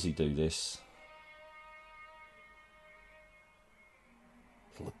 Why does he do this?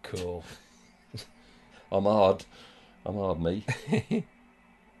 Look cool. I'm hard, me.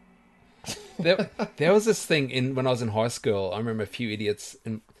 There was this thing when I was in high school. I remember a few idiots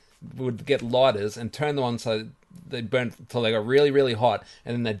would get lighters and turn them on so they burnt until they got really, really hot,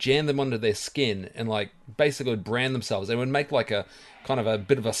 and then they jam them onto their skin and like basically brand themselves. They would make like a kind of a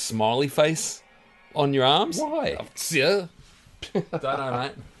bit of a smiley face on your arms. Why? Yeah. Don't know,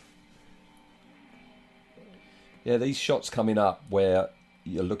 mate. Yeah, these shots coming up where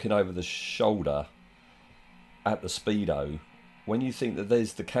you're looking over the shoulder at the speedo, when you think that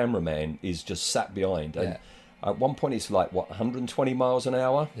there's the cameraman is just sat behind, and at one point it's like what 120 miles an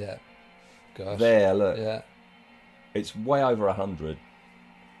hour. Yeah. Gosh. There, look. Yeah. It's way over 100.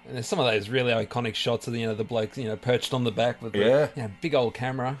 And there's some of those really iconic shots of the bloke perched on the back with the big old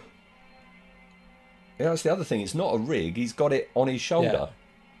camera. Yeah, that's the other thing. It's not a rig. He's got it on his shoulder. Yeah.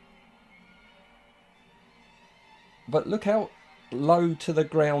 But look how low to the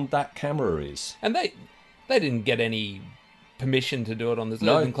ground that camera is. And they didn't get any permission to do it on this.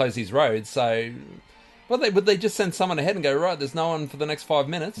 No. They didn't close these roads, so. Would they just send someone ahead and go, right, there's no one for the next 5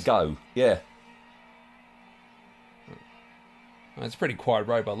 minutes? Go, yeah. Well, it's a pretty quiet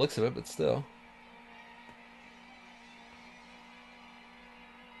road by the looks of it, but still.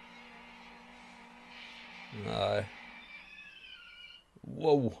 No.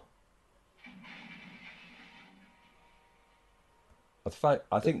 Whoa.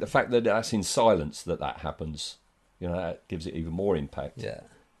 I think the fact that that's in silence that happens, that gives it even more impact. Yeah.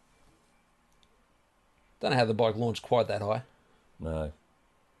 Don't know how the bike launched quite that high. No.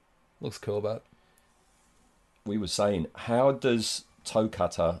 Looks cool, but... We were saying, how does Toe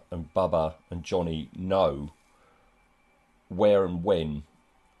Cutter and Bubba and Johnny know where and when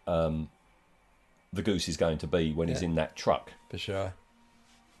the goose is going to be when he's in that truck? For sure.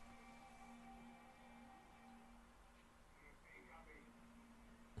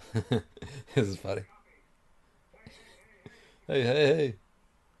 This is funny. Hey.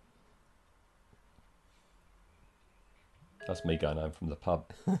 That's me going home from the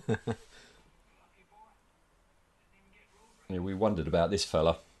pub. Yeah, we wondered about this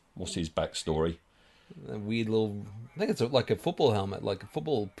fella. What's his backstory? A weird little... I think it's like a football helmet, like a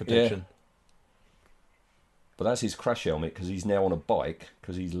football protection. Yeah. But that's his crash helmet because he's now on a bike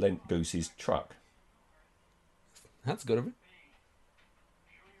because he's lent Goose his truck. That's good of it.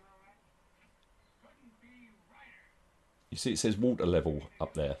 You see it says water level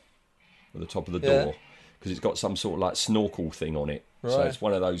up there at the top of the door because it's got some sort of like snorkel thing on it. Right. So it's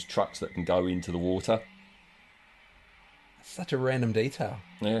one of those trucks that can go into the water. Such a random detail.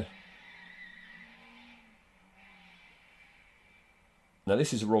 Yeah. Now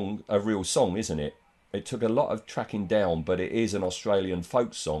this is a real song, isn't it? It took a lot of tracking down, but it is an Australian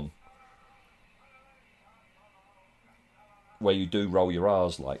folk song where you do roll your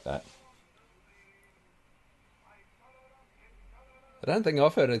R's like that. I don't think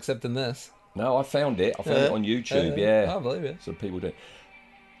I've heard it except in this. No, I found it. I found it on YouTube, yeah. I believe it. So people do.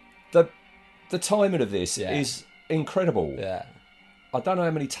 The timing of this Yeah. is incredible. Yeah. I don't know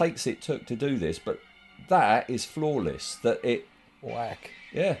how many takes it took to do this, but that is flawless. That it, Whack.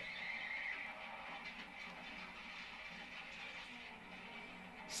 yeah.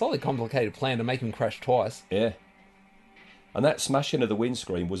 Slightly complicated plan to make him crash twice. Yeah. And that smashing of the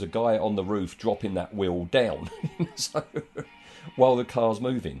windscreen was a guy on the roof dropping that wheel down so, while the car's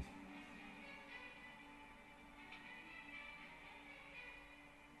moving.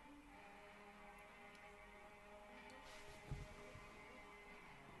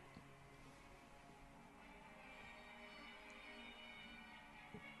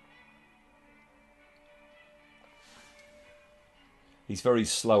 He's very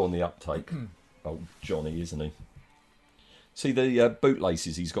slow on the uptake. Old Johnny, isn't he? See the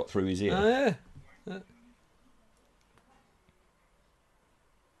bootlaces he's got through his ear? Oh, yeah.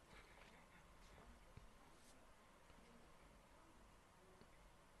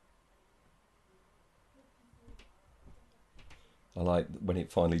 I like when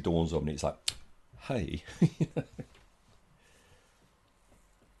it finally dawns on me, it's like, hey.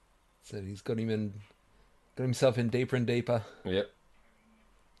 So he's got himself in deeper and deeper. Yep.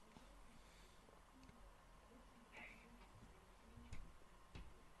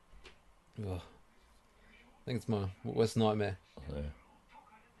 Ugh. I think it's my worst nightmare. Yeah.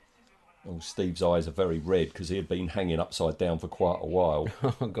 Oh, Steve's eyes are very red because he had been hanging upside down for quite a while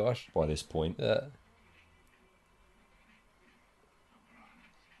Oh gosh. by this point. Yeah.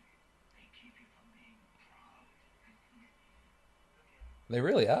 They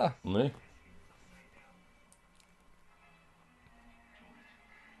really are. Yeah.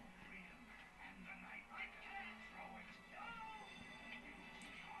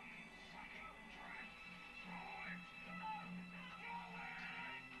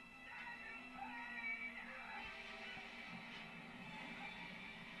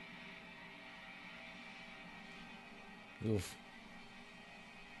 Oof.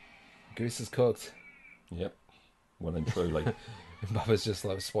 Goose is cooked. Yep. Well and truly. Bubba's just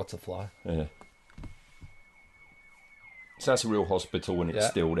like swats a fly. Yeah. So that's a real hospital and it's Yeah.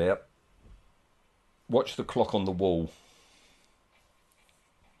 stilled out. Watch the clock on the wall.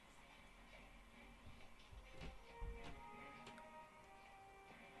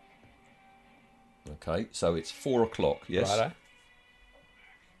 Okay, so it's 4 o'clock, yes? Righto.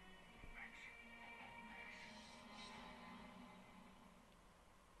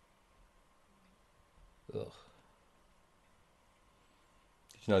 Ugh.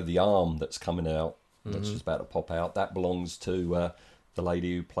 You know, the arm that's coming out, that's just about to pop out, that belongs to the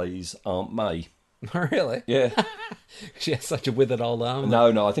lady who plays Aunt May. Really? Yeah. She has such a withered old arm.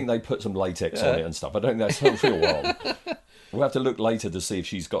 No, I think they put some latex on it and stuff. I don't think that's her real arm. We'll have to look later to see if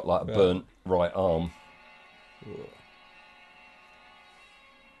she's got like a burnt right arm.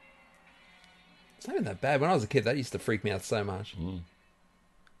 It's not even that bad. When I was a kid, that used to freak me out so much.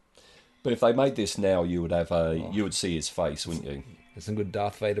 But if they made this now, you would have you would see his face, wouldn't you? There's some good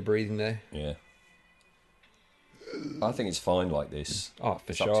Darth Vader breathing there. Yeah. I think it's fine like this. Oh, for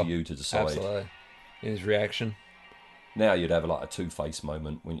It's sure. up to you to decide. Absolutely. In his reaction. Now you'd have like a Two-Face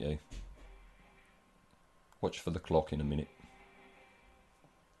moment, wouldn't you? Watch for the clock in a minute.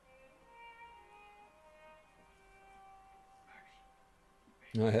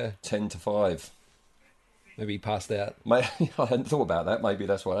 Oh, yeah. 10 to 5. Maybe he passed out. I hadn't thought about that. Maybe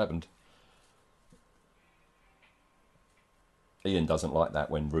that's what happened. Ian doesn't like that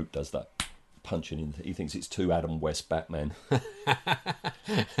when Root does that punching in. He thinks it's too Adam West Batman.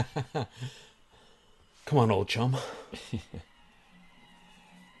 Come on, old chum.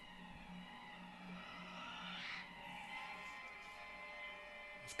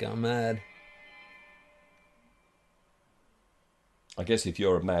 It's gone mad. I guess if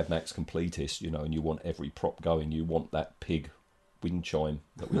you're a Mad Max completist, you know, and you want every prop going, you want that pig wind chime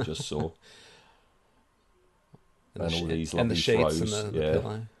that we just saw. And all these and the lovely sheets throws. and the Yeah.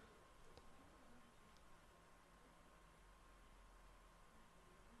 pillow.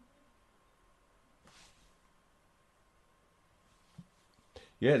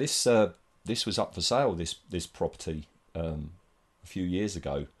 Yeah, this was up for sale, this property, a few years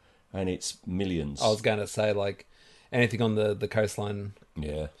ago, and it's millions. I was going to say, like, anything on the coastline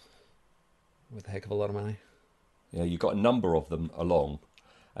Yeah. with a heck of a lot of money. Yeah, you've got a number of them along,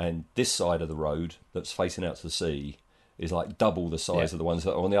 and this side of the road that's facing out to the sea is like double the size Yeah. of the ones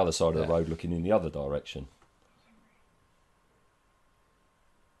that are on the other side of the Yeah. road looking in the other direction.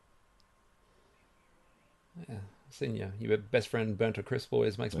 Yeah, seeing your best friend burnt to crisp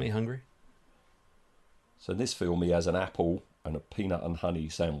always makes me hungry. So in this film, he has an apple and a peanut and honey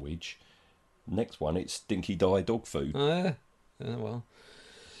sandwich. Next one, it's Dinky Dye dog food. Oh, yeah. Well,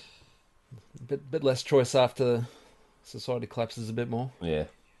 bit less choice after society collapses a bit more. Yeah.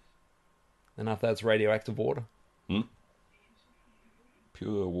 And after that's radioactive water.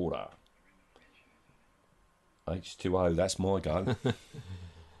 Pure water. H2O, that's my go.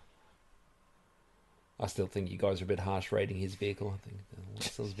 I still think you guys are a bit harsh rating his vehicle. I think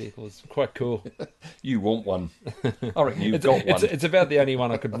Russell's vehicle is quite cool. You want one. I reckon you've got one. It's about the only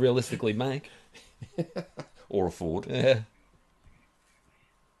one I could realistically make. Or afford. Yeah.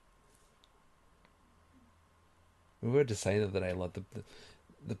 We were just saying the other day, like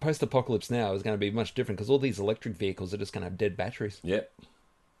the post-apocalypse now is going to be much different because all these electric vehicles are just going to have dead batteries. Yep.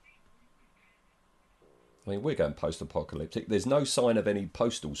 I mean, we're going post-apocalyptic. There's no sign of any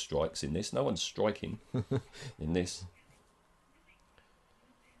postal strikes in this. No one's striking in this.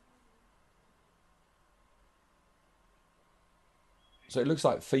 So it looks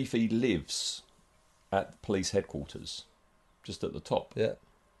like Fifi lives at police headquarters, just at the top. Yeah.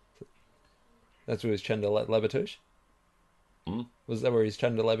 That's where he's Chandler Labatouche? Was that where he's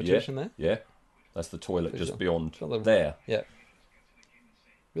Chandler Labatouche in there? Yeah. That's the toilet just beyond Chandler, there. Yeah.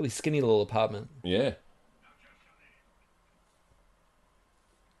 Really skinny little apartment. Yeah.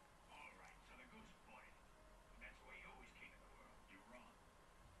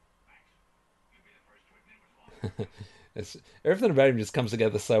 Everything about him just comes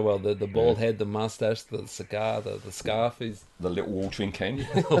together so well. The bald head, the mustache, the cigar, the scarf. He's The little watering can.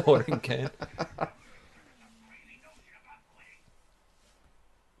 the watering can.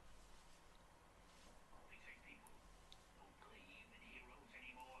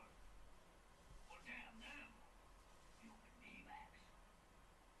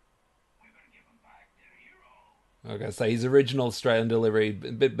 Okay, so his original Australian delivery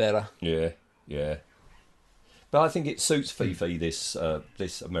a bit better. Yeah, yeah. But I think it suits Fifi, this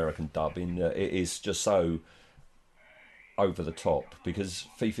this American dub, in it is just so over the top, because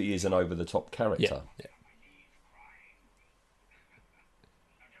Fifi is an over the top character. Yeah.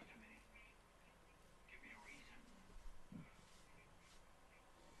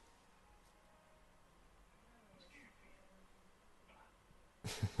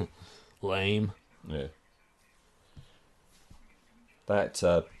 Lame. Yeah. That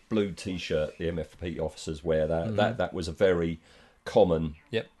blue T-shirt the MFP officers wear, that was a very common,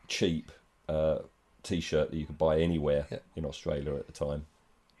 Yep. cheap T-shirt that you could buy anywhere in Australia at the time.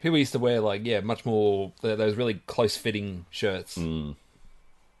 People used to wear much more those really close fitting shirts. You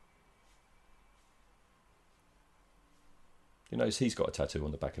notice he's got a tattoo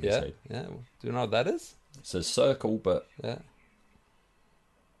on the back of his head. Yeah. Do you know what that is? It's a circle, but Yeah.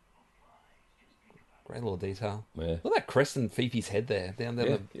 Great little detail. yeah. Look at that crest and Fifi's head there. Down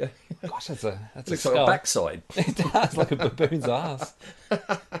there. Yeah. Gosh, that's a Looks skull. like a backside. It does, like a baboon's ass. And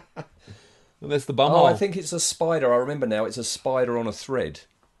there's the bum Oh, hole. I think it's a spider. I remember now. It's a spider on a thread.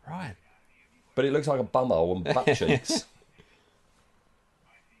 Right. But it looks like a bumhole and butt cheeks.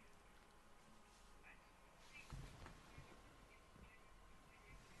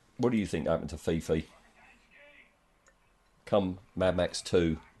 What do you think happened to Fifi? Come Mad Max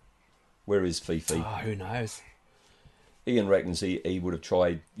 2. Where is Fifi? Oh, who knows? Ian reckons he would have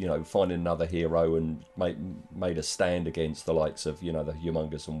tried, finding another hero and made a stand against the likes of, the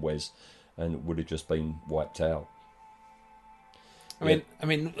Humongous and Wes, and would have just been wiped out. I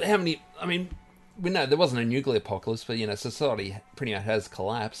mean, how many? I mean, we know there wasn't a nuclear apocalypse, but society pretty much has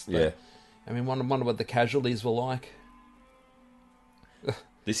collapsed. But, Yeah. I mean, wonder what the casualties were like.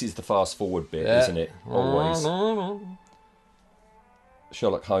 This is the fast forward bit, isn't it? Always.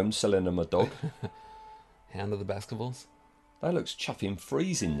 Sherlock Holmes selling them a dog. Hound of the Baskervilles. That looks chuffing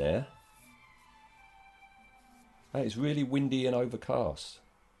freezing there. That is really windy and overcast.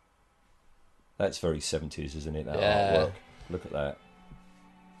 That's very 70s, isn't it? That artwork. Look at that.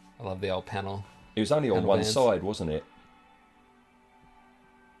 I love the old panel. It was only on Panel one bands. side, wasn't it?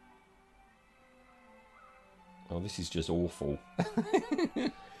 Oh, this is just awful.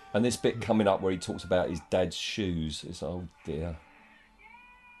 And this bit coming up where he talks about his dad's shoes. It's, oh dear.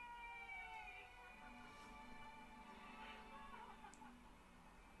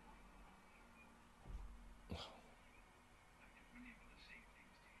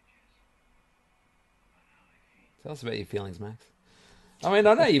 Tell us about your feelings, Max. I mean,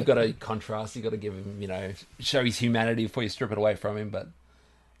 I know you've got to contrast. You've got to give him, show his humanity before you strip it away from him. But,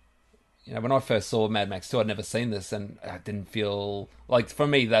 when I first saw Mad Max 2, I'd never seen this, and I didn't feel... Like, for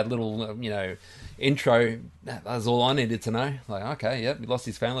me, that little, intro, that was all I needed to know. Like, okay, yep, he lost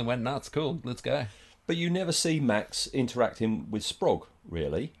his family, went nuts, cool, let's go. But you never see Max interacting with Sprog,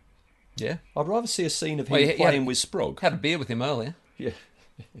 really. Yeah. I'd rather see a scene of him Well, he playing had- with Sprog. Had a beer with him earlier. Yeah.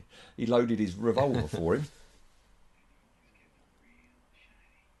 He loaded his revolver for him.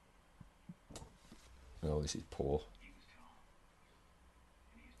 Oh, this is poor.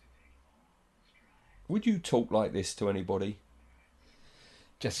 Would you talk like this to anybody?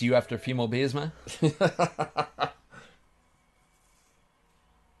 Just you after a few more beers, man.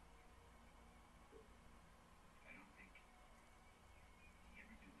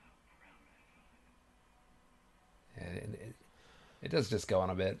 It does just go on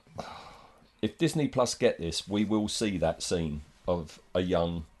a bit. If Disney Plus get this, we will see that scene of a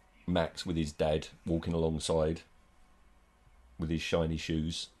young Max with his dad walking alongside with his shiny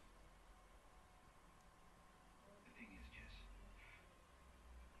shoes. The thing is, Jess,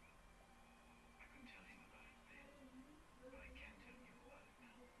 I couldn't tell him about it then, but I can tell you about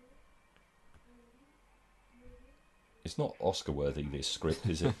it now. It's not Oscar worthy, this script,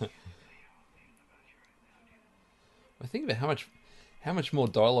 is it? I think about how much more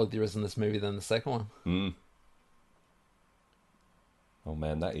dialogue there is in this movie than the second one. Mm. Oh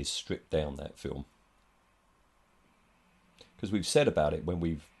man, that is stripped down, that film. Because we've said about it when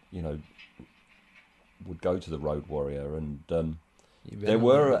we've, would go to the Road Warrior, and there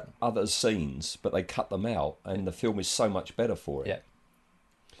were other scenes, but they cut them out, and the film is so much better for it. Yeah.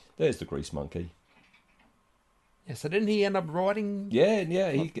 There's the Grease Monkey. Yeah, so didn't he end up writing Yeah,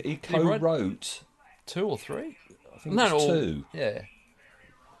 he co-wrote 2 or 3? I think it's 2. Yeah.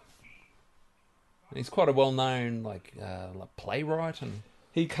 He's quite a well-known like playwright, and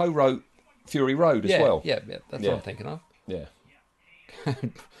He co-wrote Fury Road as well. Yeah, that's what I'm thinking of. Yeah.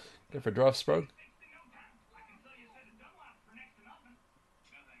 Go for a drive, Sprog.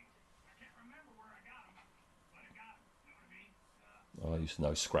 I used to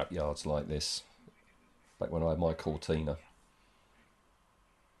know scrap yards like this back when I had my Cortina.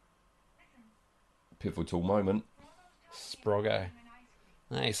 Pivotal moment. Sproggo.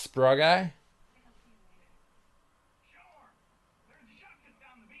 Hey, Sproggo.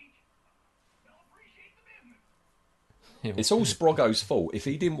 It's all Sproggo's fault. If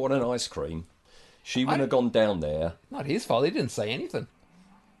he didn't want an ice cream, she wouldn't have gone down there. Not his fault. He didn't say anything.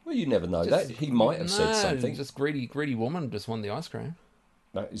 Well, you never know that. He might have said something. Just greedy woman just won the ice cream.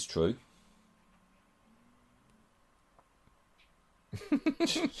 That is true.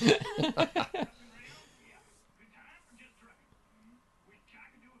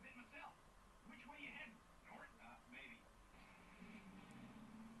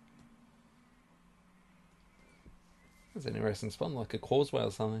 That's an interesting spot, like a causeway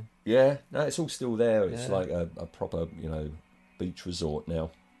or something. Yeah, no, it's all still there. It's Yeah. like a proper, beach resort now.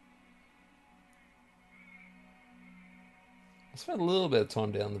 I spent a little bit of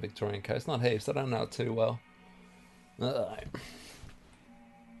time down the Victorian coast, not heaps. I don't know it too well.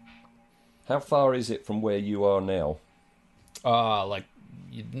 How far is it from where you are now? Like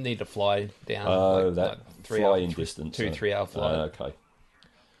you need to fly down. Oh, like, that 3 flying hour, distance. 2-3 hour flight. Okay.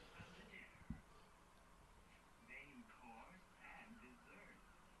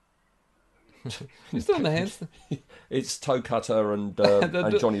 Who's doing the hands? It's Toe Cutter and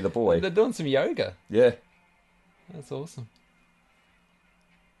Johnny the Boy. They're doing some yoga. Yeah. That's awesome.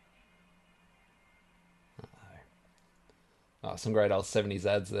 Oh, some great old 70s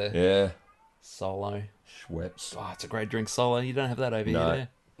ads there. Yeah. Solo. Schweppes. Oh, it's a great drink, Solo. You don't have that over No. here.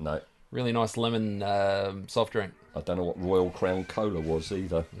 No. Really nice lemon soft drink. I don't know what Royal Crown Cola was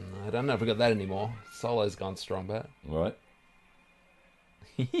either. I don't know if we got that anymore. Solo's gone strong, but Right.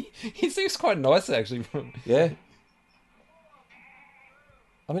 he seems quite nice actually. Yeah.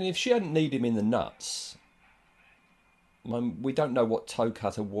 I mean, if she hadn't kneed him in the nuts, we don't know what Toe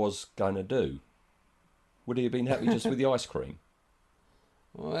Cutter was going to do. Would he have been happy just with the ice cream?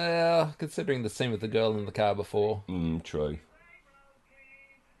 Well, considering the scene with the girl in the car before, True.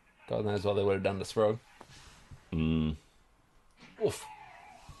 God knows what they would have done to Sprog. Oof.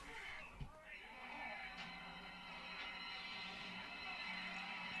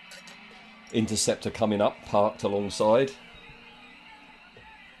 Interceptor coming up, parked alongside.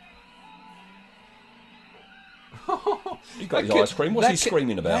 He got his ice cream. What's he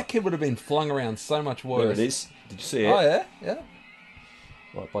screaming about? That kid would have been flung around so much worse. There it is. Did you see it? Oh, yeah? Yeah.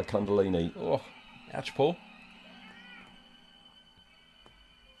 Right by Kundalini. Oh, ouch, Paul.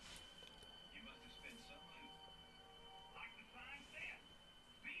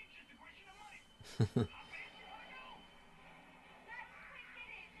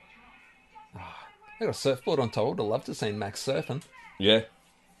 They got a surfboard on top. I'd have loved to have seen Max surfing. Yeah.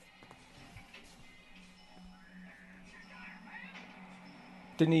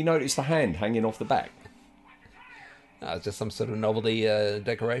 Didn't he notice the hand hanging off the back? No, it's just some sort of novelty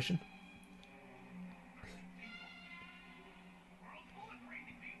decoration.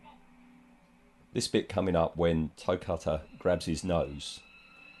 This bit coming up when Toe Cutter grabs his nose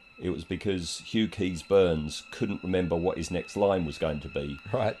it was because Hugh Keys Burns couldn't remember what his next line was going to be.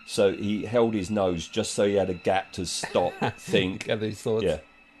 Right. So he held his nose just so he had a gap to stop, think. Gather his thoughts. Yeah.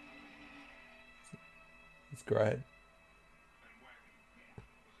 It's great.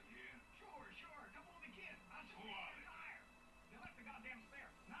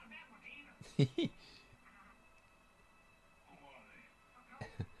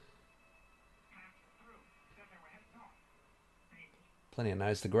 Plenty of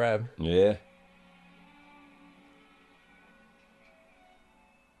nose to grab. Yeah.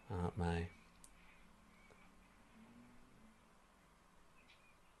 Aunt May.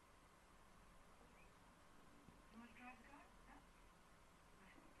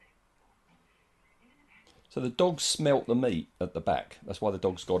 So the dog smelt the meat at the back. That's why the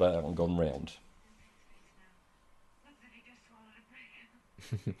dog's got out and gone round.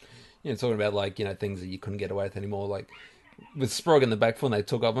 You know, talking about like, you know, things that you couldn't get away with anymore, like with Sprog in the back when they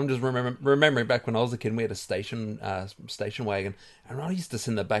took off. I'm just remembering back when I was a kid, and we had a station wagon, and I used to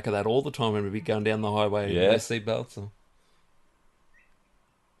sit in the back of that all the time when we'd be going down the highway. Yeah. With seatbelts.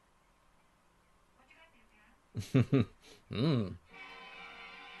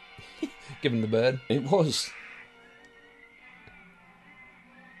 Give him the bird. It was.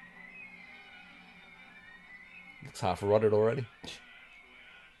 Looks half rotted already.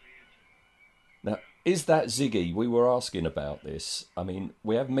 Now, is that Ziggy? We were asking about this. I mean,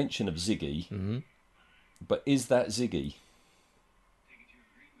 we have mention of Ziggy, but is that Ziggy?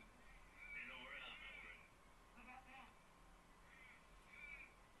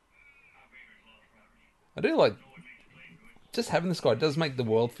 I do like just having this guy does make the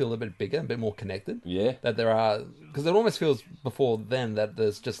world feel a bit bigger, a bit more connected. Yeah. That there are, because it almost feels before then that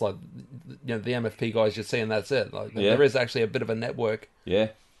there's just like, you know, the MFP guys you see and that's it. Like there is actually a bit of a network. Yeah.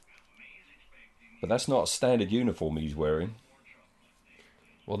 But that's not a standard uniform he's wearing.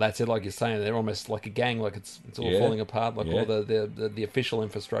 Well, that's it. Like you're saying, they're almost like a gang. Like it's all falling apart. Like all the official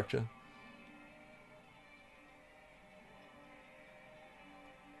infrastructure.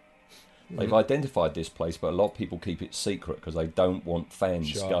 They've identified this place, but a lot of people keep it secret because they don't want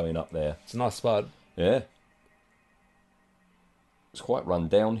fans going up there. It's a nice spot. Yeah. It's quite run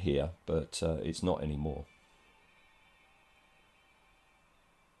down here, but it's not anymore.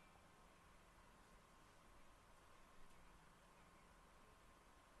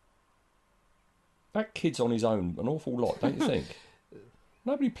 That kid's on his own an awful lot, don't you think?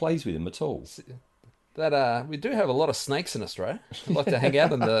 Nobody plays with him at all. That we do have a lot of snakes in Australia. I like to hang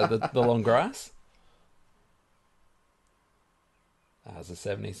out in the long grass. That was the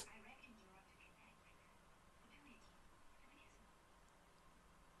 70s.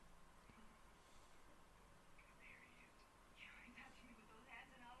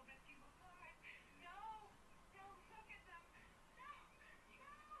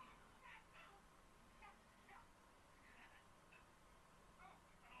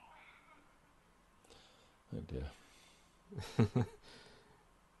 Oh dear.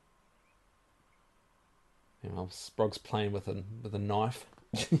 You know, Sprog's playing with a knife.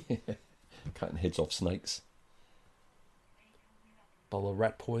 Cutting heads off snakes. Bowl of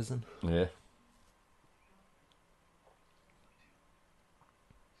rat poison. Yeah.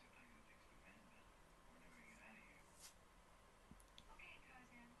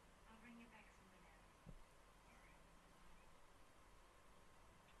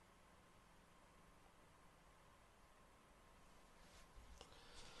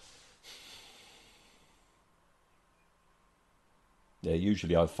 Yeah,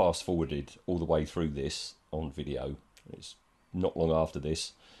 usually I've fast forwarded all the way through this on video. It's not long after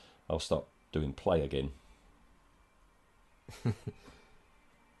this I'll start doing play again.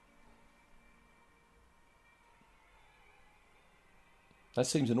 That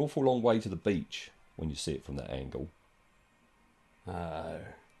seems an awful long way to the beach when you see it from that angle. I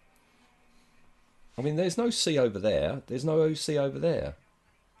mean, there's no sea over there. There's no OC over there.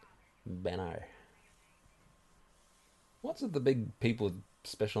 Benno. What's with the big people with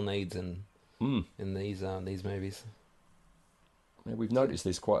special needs in these movies? Yeah, we've noticed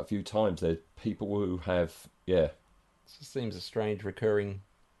this quite a few times. There's people who have, it just seems a strange recurring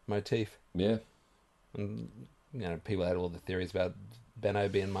motif. Yeah. And, you know, people had all the theories about Benno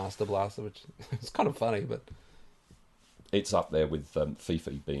being Master Blaster, which is kind of funny, but... It's up there with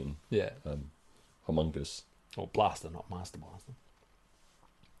Fifi being humongous. Or Blaster, not Master Blaster.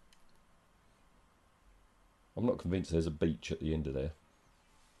 I'm not convinced there's a beach at the end of there.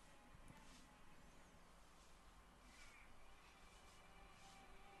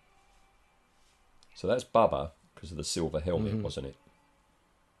 So that's Bubba because of the silver helmet, wasn't it?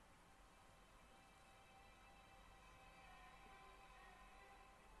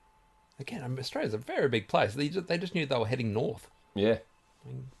 Again, Australia's a very big place. They just knew they were heading north. Yeah. I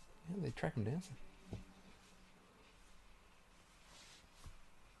mean, yeah, they track them down.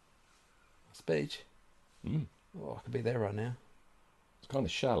 Nice beach. Oh, I could be there right now. It's kind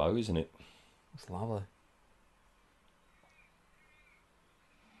of shallow, isn't it? It's lovely.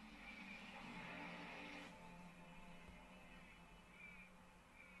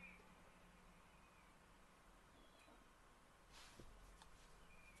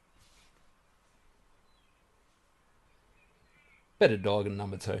 Better dog than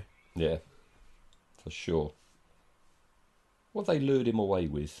number 2. Yeah, for sure. What they lured him away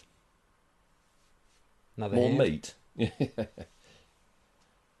with? Another More hand. meat.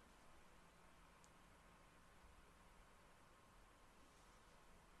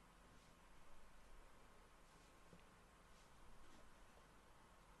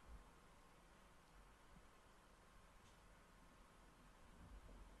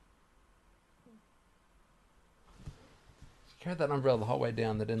 Carried that umbrella the whole way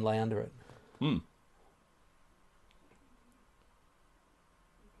down. They didn't lay under it.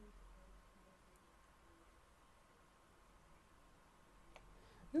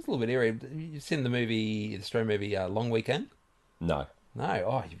 It's a little bit eerie. You've seen the Australian movie, Long Weekend? No. No.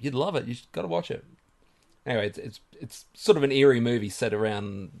 Oh, you'd love it. You've got to watch it. Anyway, it's sort of an eerie movie set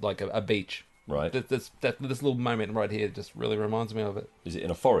around like a beach. Right. This little moment right here just really reminds me of it. Is it in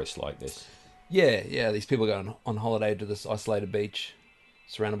a forest like this? Yeah. These people going on holiday to this isolated beach,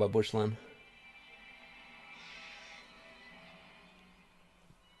 surrounded by bushland.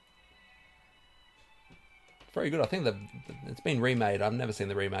 Very good. I think it's been remade. I've never seen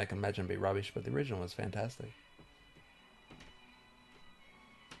the remake. I can imagine it'd be rubbish, but the original was fantastic.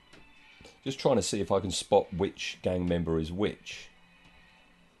 Just trying to see if I can spot which gang member is which.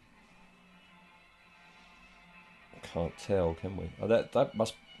 Can't tell, can we? Oh, that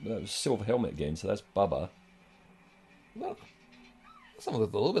was Silver Helmet again, so that's Bubba. Well, someone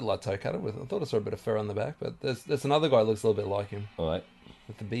looked a little bit like Toe Cutter. I thought I saw a bit of fur on the back, but there's another guy who looks a little bit like him. All right.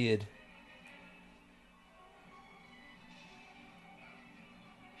 With the beard.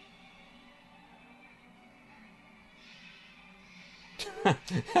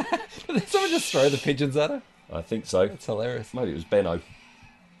 Did someone just throw the pigeons at her? I think so. That's hilarious. Maybe it was Benno.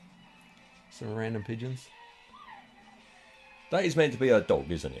 Some random pigeons. That is meant to be a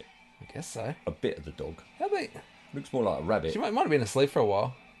dog, isn't it? I guess so. A bit of the dog. How they? Looks more like a rabbit. She might have been asleep for a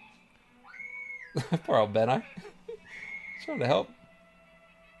while. Poor old Benno. Trying to help.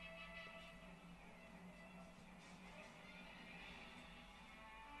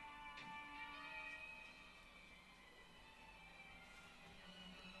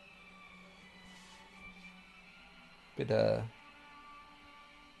 Bit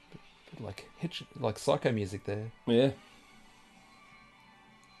like psycho music there. Yeah.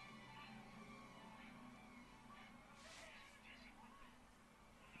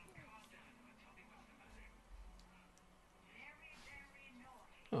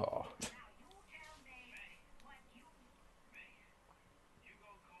 Oh, You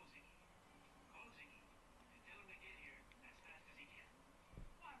go cozy. Cozy. And tell him to get here as fast as he can.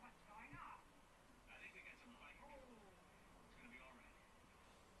 Why, what's going on? I think we got some fighting to do. It's gonna be alright.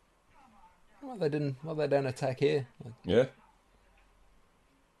 Come on, why they don't attack here? Like, Yeah.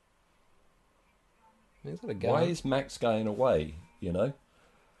 he's got a gun. Why is Max going away, you know?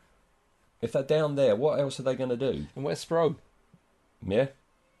 If they're down there, what else are they going to do? And where's Sprog? Yeah?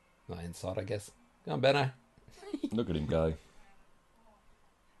 Not inside, I guess. Go on, Benno. Look at him go.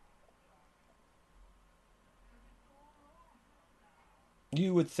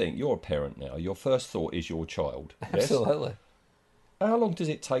 You would think, you're a parent now, your first thought is your child. Yes? Absolutely. How long does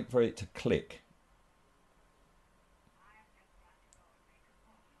it take for it to click?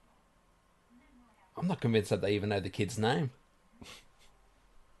 I'm not convinced that they even know the kid's name.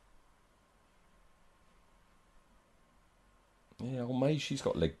 Yeah, well, May, she's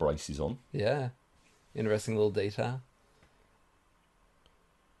got leg braces on. Yeah. Interesting little detail.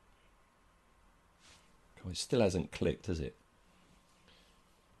 God, it still hasn't clicked, has it?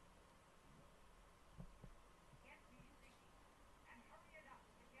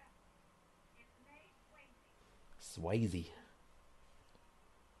 Swayze.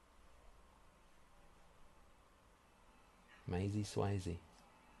 Maisie Swayze.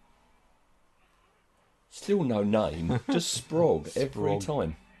 Still no name, just Sprog every Sprog.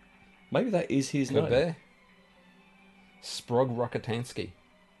 time. Maybe that is his Could name. be. Sprog Rokotansky.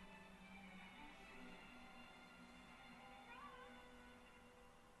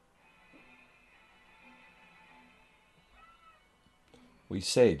 We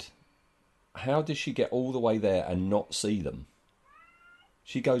said, how did she get all the way there and not see them?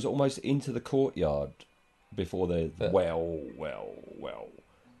 She goes almost into the courtyard before they're... Well.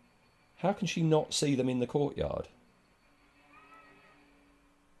 How can she not see them in the courtyard?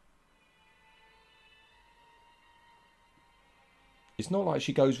 It's not like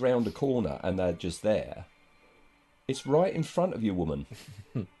she goes round a corner and they're just there. It's right in front of you, woman.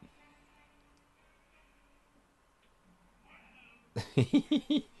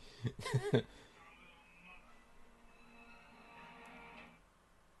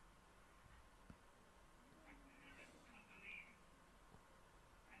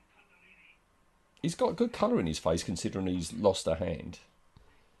 He's got good colour in his face considering he's lost a hand.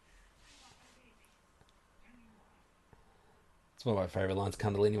 It's one of my favourite lines.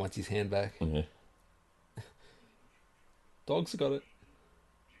 Kundalini wants his hand back. Yeah. Dog's got it.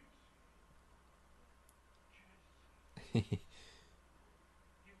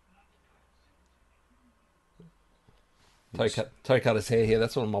 Toe cut his hair here.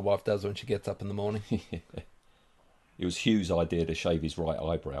 That's what my wife does when she gets up in the morning. It was Hugh's idea to shave his right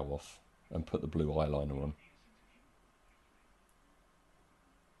eyebrow off and put the blue eyeliner on.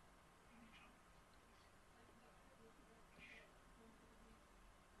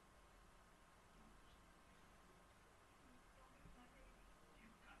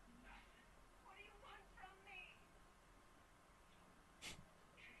 What do you want from me?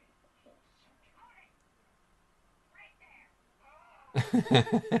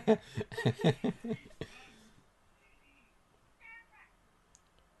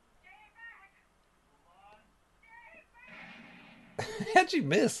 How'd you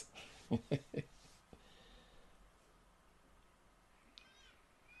miss? Come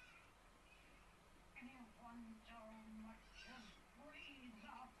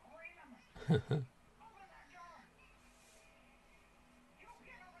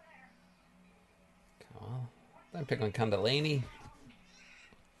on. Don't pick on Kundalini.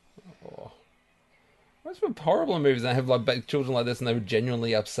 Oh. What's been horrible in movies that have like children like this and they were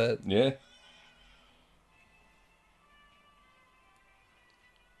genuinely upset? Yeah.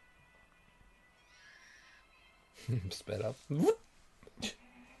 Sped up.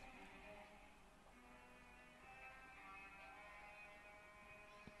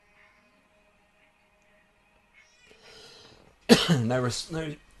 No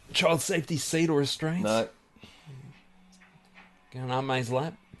child safety seat or restraints. No. Going on Aunt May's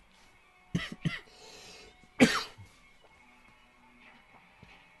lap.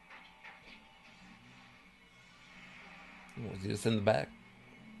 Was he just in the back?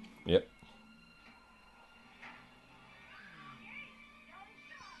 Yep.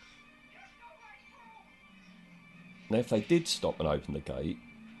 Now, if they did stop and open the gate,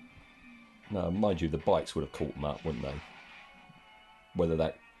 no, mind you, the bikes would have caught them up, wouldn't they?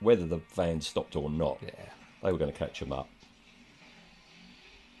 Whether the van stopped or not, Yeah. they were going to catch them up.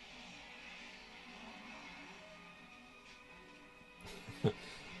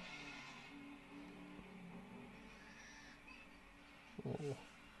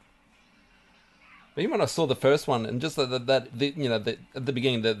 But even when I saw the first one, and just at the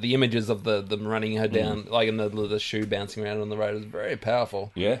beginning, the images of them running her down, like in the shoe bouncing around on the road, is very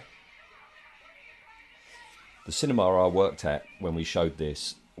powerful. Yeah. The cinema I worked at when we showed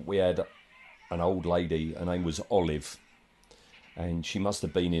this, we had an old lady. Her name was Olive, and she must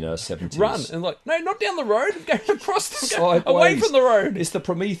have been in her 70s. Run and like, no, not down the road, go across, Sideways. away from the road. It's the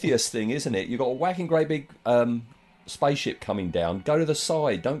Prometheus thing, isn't it? You've got a whacking great big spaceship coming down. Go to the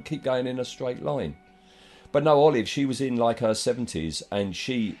side. Don't keep going in a straight line. But no, Olive, she was in like her 70s, and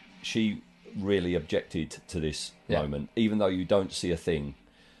she really objected to this moment. Even though you don't see a thing,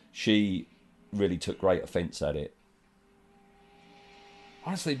 she really took great offence at it.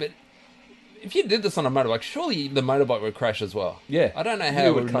 Honestly, but if you did this on a motorbike, surely the motorbike would crash as well. Yeah. I don't know how it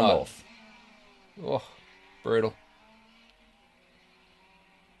it would come not. off. Oh, brutal.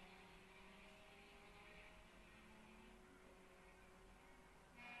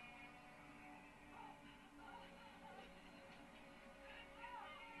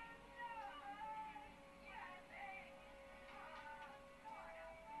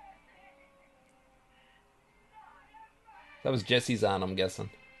 That was Jesse's aunt, I'm guessing.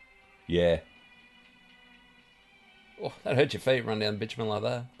 Yeah. Oh, that hurt your feet, run down bitumen like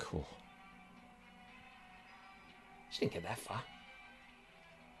that. Cool. She didn't get that far.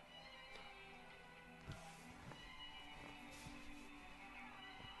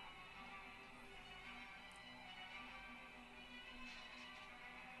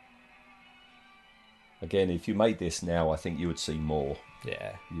 Again, if you made this now, I think you would see more.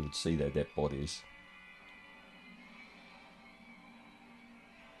 Yeah. You would see their dead bodies.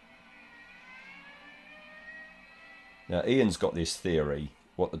 Now, Ian's got this theory,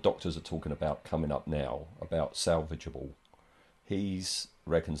 what the doctors are talking about coming up now, about salvageable. He's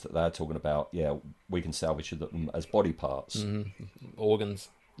reckons that they're talking about, yeah, we can salvage them as body parts. Organs.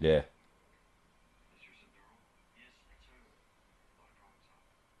 Yeah.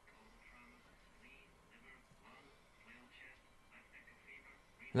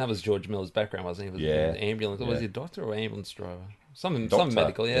 And that was George Miller's background, wasn't he? He was Yeah. an ambulance. Yeah. Was he a doctor or ambulance driver? Some Doctor,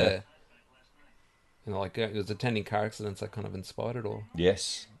 medical, yeah. yeah. You know, like it was attending car accidents that kind of inspired it all.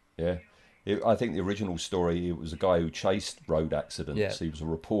 Yes, yeah. I think the original story, it was a guy who chased road accidents. Yeah. He was a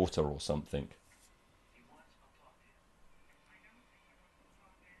reporter or something.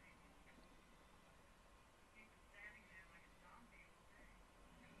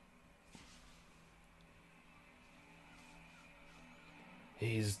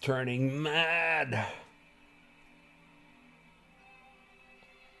 He's turning mad.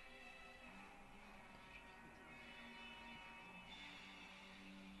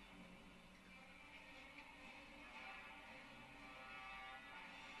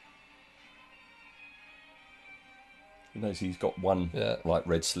 You know, he's got one like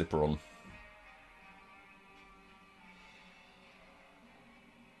red slipper on.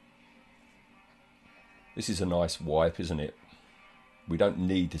 This is a nice wipe, isn't it? We don't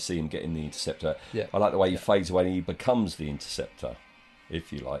need to see him getting the interceptor. Yeah. I like the way he fades away and he becomes the interceptor,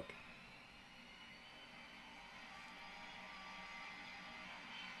 if you like.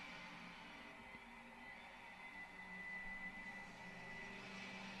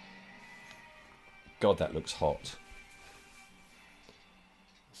 God, that looks hot.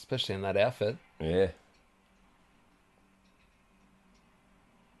 Especially in that outfit. Yeah.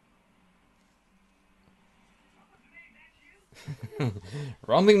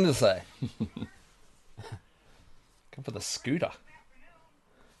 Wrong thing to say. Come for the scooter.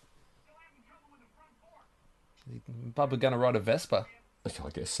 Bubba gonna ride a Vespa. I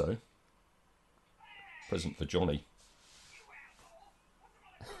guess so. Present for Johnny.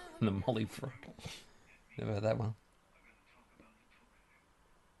 The Molly Frog. Never heard that one.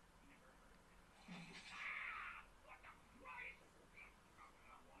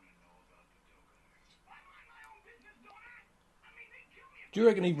 Do you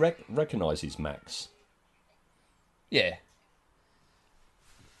reckon he recognises Max? Yeah.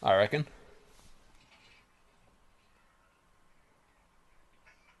 I reckon.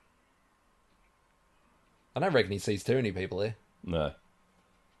 I don't reckon he sees too many people there. No.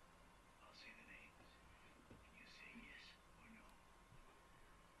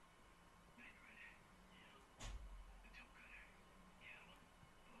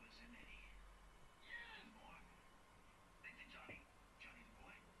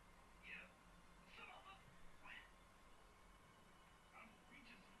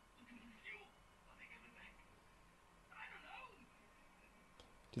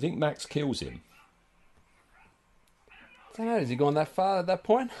 Do you think Max kills him? I don't know, has he gone that far at that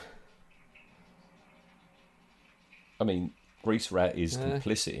point? I mean, Grease Rat is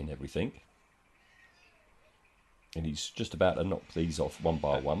complicit in everything. And he's just about to knock these off one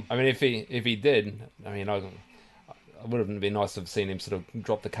by one. I mean, if he did, I mean, I would have been nice to have seen him sort of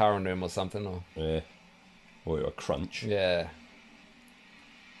drop the car on him or something. Or Yeah. Or a crunch. yeah.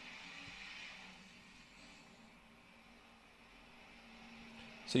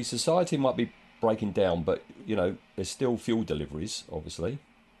 See, society might be breaking down, but, you know, there's still fuel deliveries, obviously.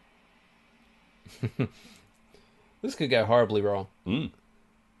 This could go horribly wrong. Mm.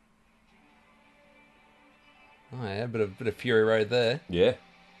 Oh yeah, bit of Fury Road there. Yeah.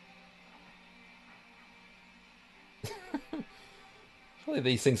 Surely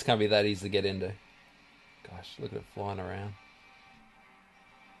these things can't be that easy to get into. Gosh, look at it flying around.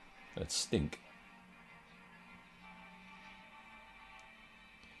 That stink.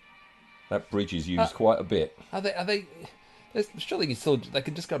 That bridge is used quite a bit. Are they? Surely they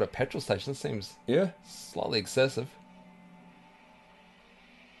could just go to a petrol station. That seems Yeah. slightly excessive.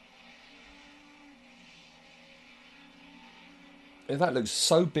 That looks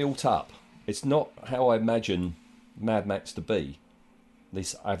so built up. It's not how I imagine Mad Max to be.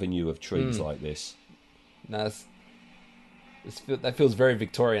 This avenue of trees like this. No, that feels very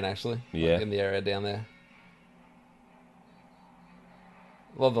Victorian actually. Yeah. Like in the area down there.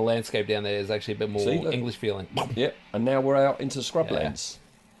 A lot of the landscape down there is actually a bit more See, look. English feeling. Yep. And now we're out into scrublands.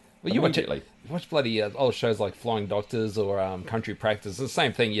 Well, you Immediately. watch bloody old shows like Flying Doctors or Country Practice. It's the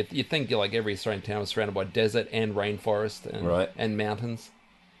same thing. You think you're like every Australian town is surrounded by desert and rainforest and Right. and mountains.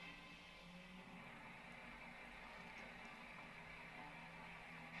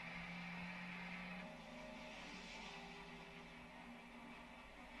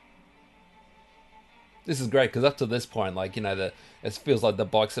 This is great because up to this point, like, you know, it feels like the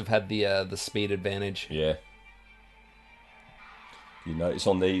bikes have had the speed advantage. Yeah. You notice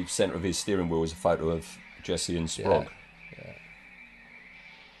on the centre of his steering wheel is a photo of Jesse and Sprog. Yeah.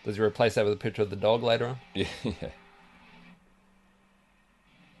 Does he replace that with a picture of the dog later on? Yeah.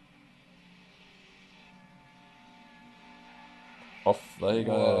 Off they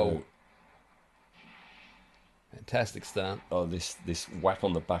go. Whoa. Fantastic stunt. Oh, this whack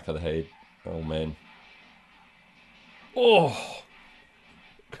on the back of the head. Oh, man. Oh,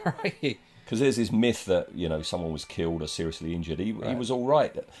 great. Because there's this myth that, you know, someone was killed or seriously injured. He was all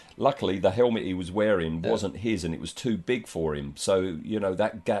right. Luckily, the helmet he was wearing wasn't his and it was too big for him. So, you know,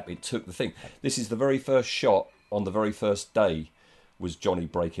 that gap, it took the thing. This is the very first shot on the very first day was Johnny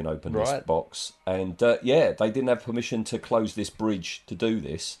breaking open this box. And, they didn't have permission to close this bridge to do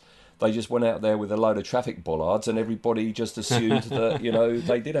this. They just went out there with a load of traffic bollards and everybody just assumed that, you know,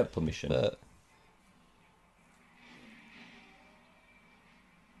 they did have permission.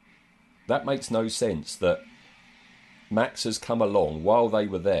 That makes no sense that Max has come along while they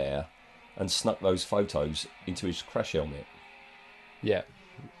were there and snuck those photos into his crash helmet. Yeah.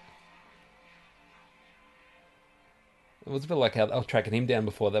 It was a bit like how I was tracking him down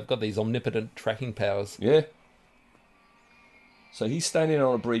before. They've got these omnipotent tracking powers. Yeah. So he's standing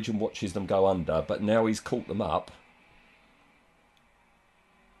on a bridge and watches them go under, but now he's caught them up.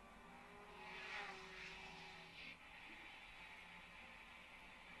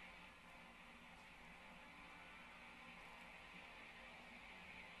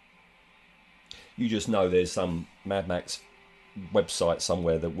 You just know there's some Mad Max website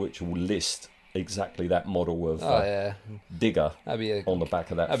somewhere which will list exactly that model of digger on the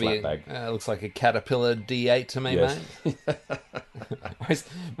back of that flat bag. It looks like a Caterpillar D8 to me, Yes. mate.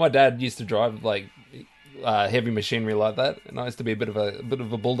 My dad used to drive like heavy machinery like that, and I used to be a bit of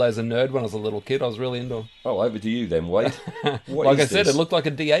a bulldozer nerd when I was a little kid. I was really into them. Oh, over to you then, Wayde. What like I is said, this? it looked like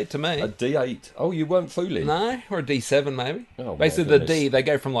a D8 to me. A D8. Oh, you weren't fooling. No, or a D7 maybe. Oh, basically, my the goodness. D, they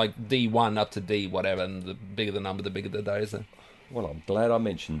go from like D1 up to D whatever, and the bigger the number, the bigger the dozer. Well, I'm glad I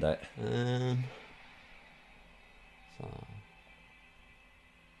mentioned that.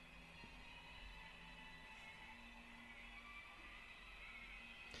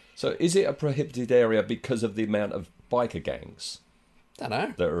 So is it a prohibited area because of the amount of biker gangs Don't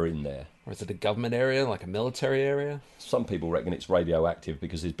know. that are in there? Or is it a government area, like a military area? Some people reckon it's radioactive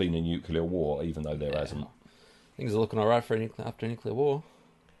because there's been a nuclear war, even though there hasn't. Things are looking all right for after a nuclear war.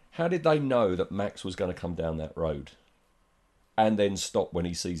 How did they know that Max was going to come down that road and then stop when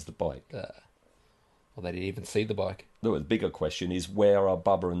he sees the bike? Well, they didn't even see the bike. The bigger question is, where are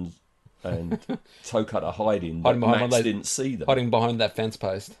Bubba and Toe Cutter hiding that Hiding behind Max one of those- didn't see them? Hiding behind that fence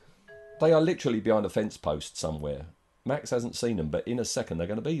post. They are literally behind a fence post somewhere. Max hasn't seen them, but in a second they're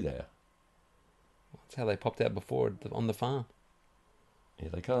going to be there. That's how they popped out before on the farm. Here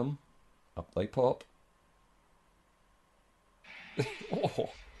they come. Up they pop. Oh,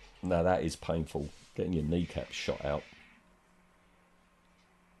 Now that is painful. Getting your kneecap shot out.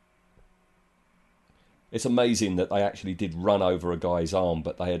 It's amazing that they actually did run over a guy's arm,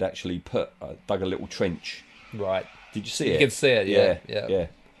 but they had actually dug a little trench. right. Did you see it? You can see it, yeah.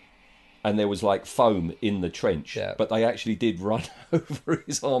 And there was like foam in the trench, Yeah. but they actually did run over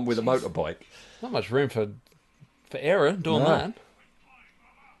his arm with a motorbike. Not much room for error doing No. that.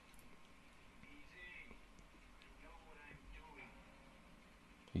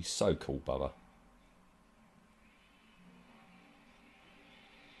 He's so cool, Bubba.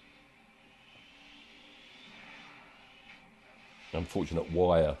 Unfortunate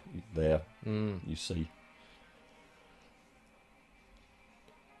wire there, you see.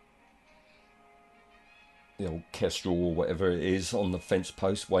 The old Kestrel or whatever it is on the fence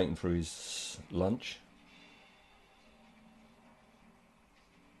post waiting for his lunch.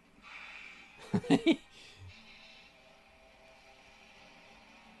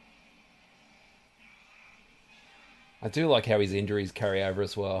 I do like how his injuries carry over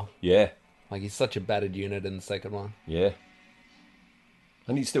as well. Yeah, Like, he's such a battered unit in the second one. yeah.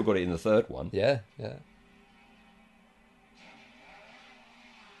 And he's still got it in the third one. Yeah.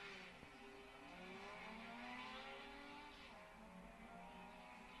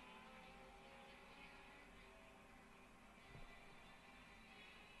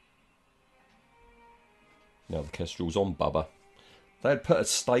 Now the Kestrel's on Bubba. They had put a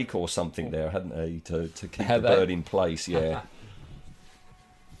stake or something there, hadn't they, to keep the Had they? bird in place, yeah.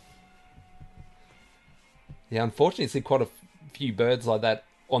 Yeah, unfortunately, you see quite a few birds like that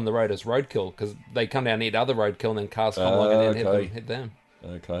on the road as roadkill, because they come down and eat other roadkill, and then cars come along and then Okay. hit them.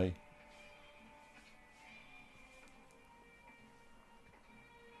 Okay.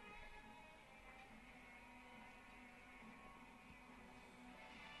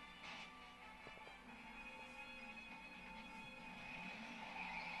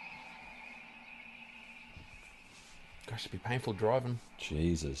 should be painful driving.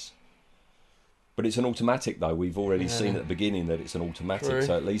 Jesus. But it's an automatic, though. We've already seen at the beginning that it's an automatic, True.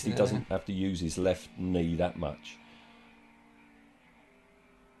 so at least he doesn't have to use his left knee that much.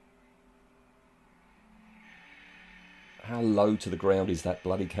 How low to the ground is that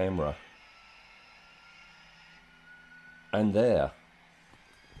bloody camera? And there.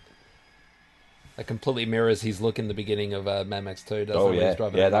 It completely mirrors his look in the beginning of Mad Max 2, doesn't Oh it? When yeah, he's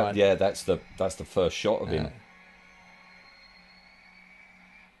driving at night. that's the first shot of him.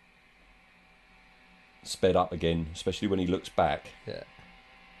 Sped up again, especially when he looks back. Yeah.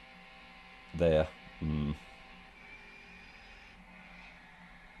 There.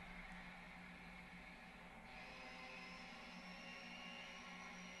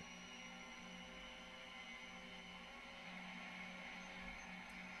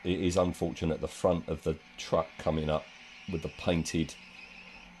 It is unfortunate, the front of the truck coming up with the painted...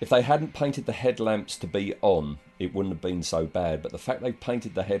 If they hadn't painted the headlamps to be on, it wouldn't have been so bad. But the fact they've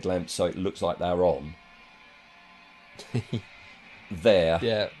painted the headlamps so it looks like they're on... there.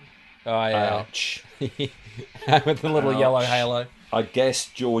 Yeah. Oh, yeah. Ouch. With the little yellow halo. I guess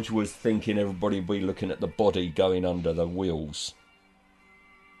George was thinking everybody would be looking at the body going under the wheels.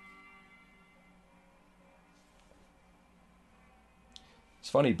 It's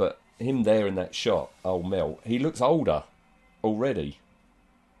funny, but him there in that shot, old Mel, he looks older already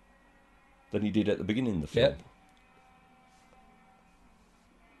than he did at the beginning of the film. Yep.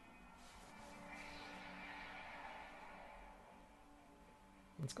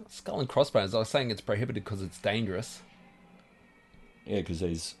 It's got skull and crossbones. I was saying it's prohibited because it's dangerous. Yeah, because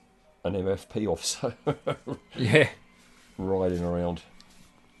there's an MFP officer Yeah. riding around.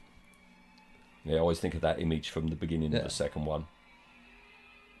 Yeah, I always think of that image from the beginning of the second one.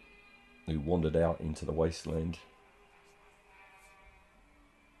 Who wandered out into the wasteland.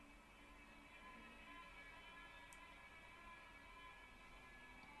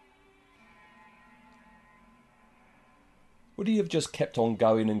 Would he have just kept on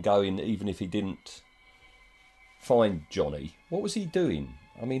going and going even if he didn't find Johnny? What was he doing?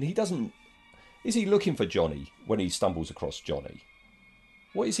 I mean, he doesn't... Is he looking for Johnny when he stumbles across Johnny?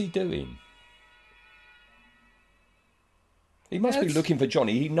 What is he doing? He must be looking for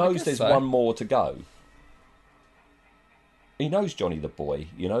Johnny. He knows there's one more to go. He knows Johnny the boy.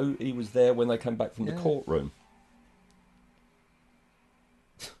 You know, he was there when they came back from the courtroom.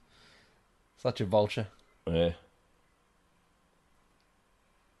 Such a vulture. Yeah.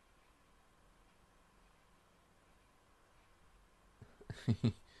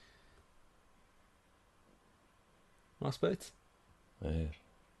 Nice boots. Yeah.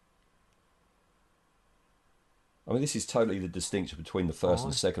 I mean, this is totally the distinction between the first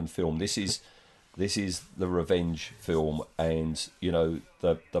and second film. This is the revenge film, and you know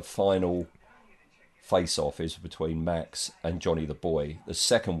the final face-off is between Max and Johnny the boy. The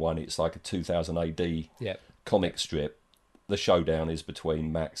second one, it's like a 2000 AD comic strip. The showdown is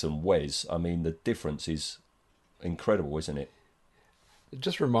between Max and Wes. I mean, the difference is incredible, isn't it? It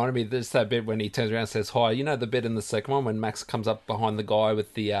just reminded me, there's that bit when he turns around and says hi. You know the bit in the second one when Max comes up behind the guy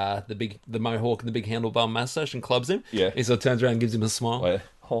with the mohawk and the big handlebar mustache and clubs him? Yeah. He sort of turns around and gives him a smile.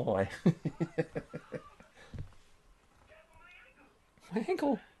 Hi. My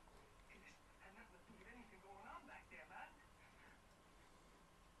ankle.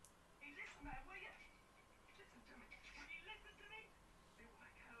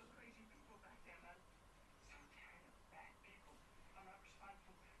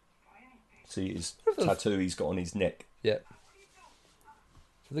 See his tattoo he's got on his neck. Yeah.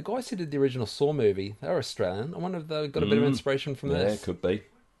 So the guys who did the original Saw movie, they're Australian. I wonder if they got a bit of inspiration from this. Yeah, could be.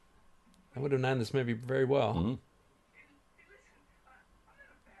 I would have known this movie very well.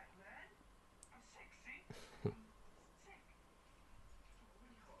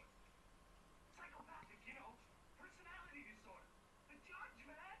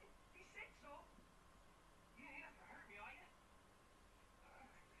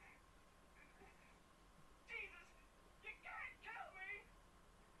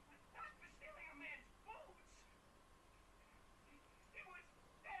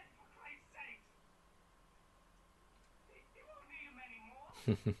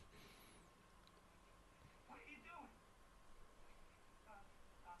 What are you doing? I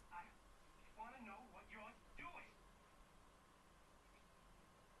want to know what you're doing.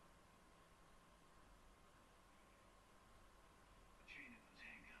 The chain of those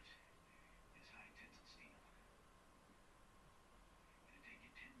handcuffs is high tensile steel. It'll take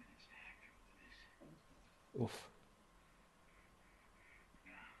you 10 minutes to hack through with this. Oof.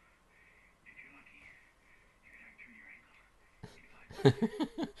 Now, if you're lucky, you can hack through your ankle. In 5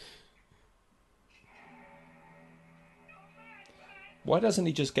 minutes. Why doesn't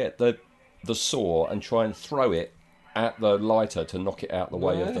he just get the saw and try and throw it at the lighter to knock it out the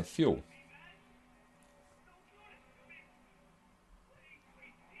way of the fuel?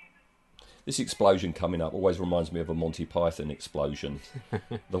 This explosion coming up always reminds me of a Monty Python explosion.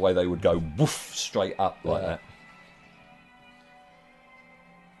 The way they would go woof straight up like that.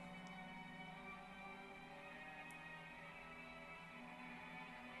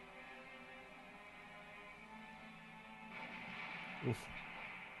 Oof.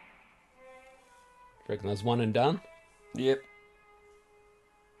 Reckon that's one and done? Yep.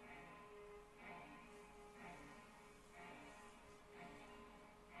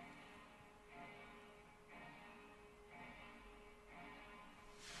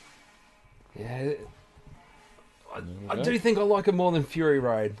 Yeah, I do think I like it more than Fury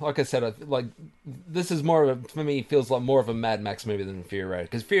Road. Like I said, this is more of a, for me, feels like more of a Mad Max movie than Fury Road.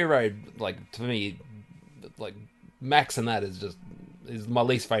 Because Fury Road, like to me, like Max and that is my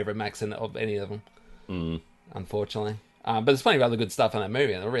least favorite Max of any of them. Unfortunately, but there's plenty of other good stuff in that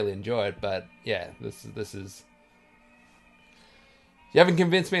movie, and I really enjoy it. But yeah, this is. You haven't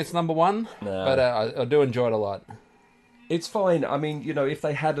convinced me it's number one, No. But I do enjoy it a lot. It's fine. I mean, if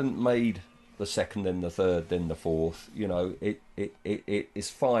they hadn't made the second, then the third, then the fourth, it is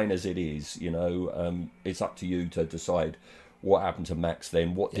fine as it is. It's up to you to decide what happened to Max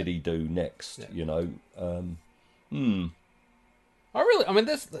then. What did he do next? Yeah. I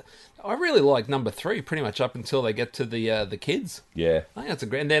really like number 3 pretty much up until they get to the kids. Yeah. I think that's a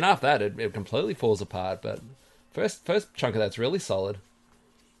great, and then after that it completely falls apart. But first chunk of that's really solid.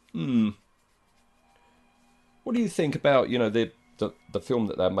 What do you think about the film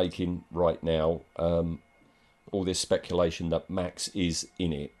that they're making right now? All this speculation that Max is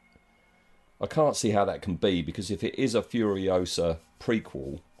in it. I can't see how that can be, because if it is a Furiosa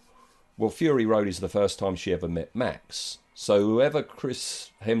prequel, well, Fury Road is the first time she ever met Max. So whoever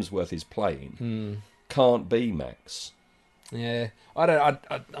Chris Hemsworth is playing can't be Max. Yeah, I'm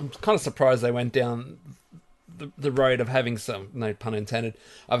kind of surprised they went down the road of having some, no pun intended,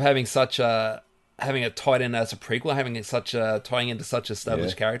 of having it tied in as a prequel, having it tying into such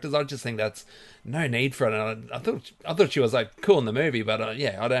established characters. I just think that's no need for it. And I thought she was like cool in the movie, but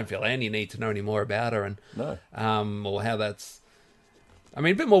I don't feel any need to know any more about her, and or how that's. I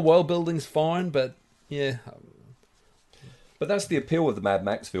mean, a bit more world building's fine, but yeah. But that's the appeal of the Mad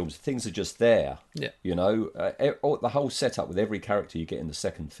Max films. Things are just there. Yeah. The whole setup with every character you get in the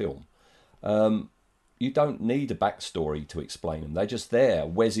second film. You don't need a backstory to explain them. They're just there.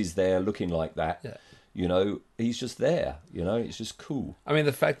 Wes is there looking like that. Yeah. He's just there. It's just cool. I mean,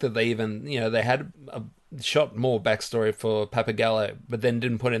 the fact that they even, they had shot more backstory for Papagallo, but then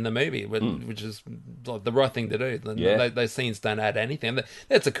didn't put in the movie, which is like the right thing to do. Yeah. Those scenes don't add anything.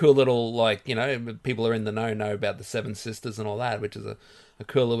 That's a cool little, people are in the know about the Seven Sisters and all that, which is a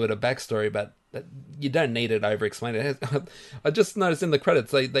cool little bit of backstory, but you don't need it over-explained. I just noticed in the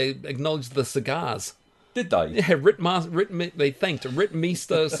credits, they acknowledged the cigars. Did they? Yeah, they thanked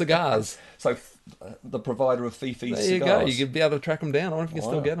Ritmeester Cigars. So, the provider of Fifi's there you cigars. go. You could be able to track them down. I wonder if you can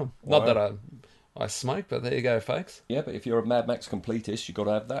still get them. Not that I smoke, but there you go, folks. Yeah, but if you're a Mad Max completist, you've got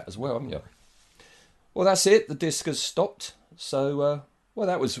to have that as well, haven't you? Well, that's it. The disc has stopped. So,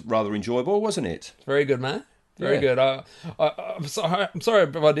 that was rather enjoyable, wasn't it? Very good, man. Very good. I'm sorry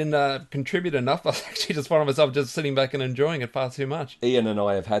if I didn't contribute enough. I was actually just finding myself just sitting back and enjoying it far too much. Ian and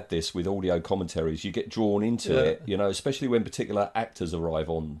I have had this with audio commentaries. You get drawn into it, especially when particular actors arrive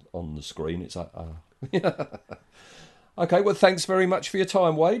on the screen. It's like, Okay, well, thanks very much for your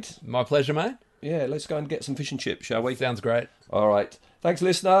time, Wade. My pleasure, mate. Yeah, let's go and get some fish and chips, shall we? Sounds great. All right. Thanks,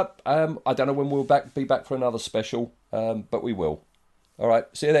 listener. I don't know when we'll be back for another special, but we will. All right.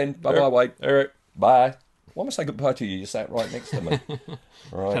 See you then. Bye-bye, Wade. All right. Bye. Why am I saying goodbye to you? You sat right next to me.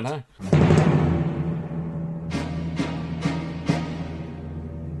 All right. I don't know.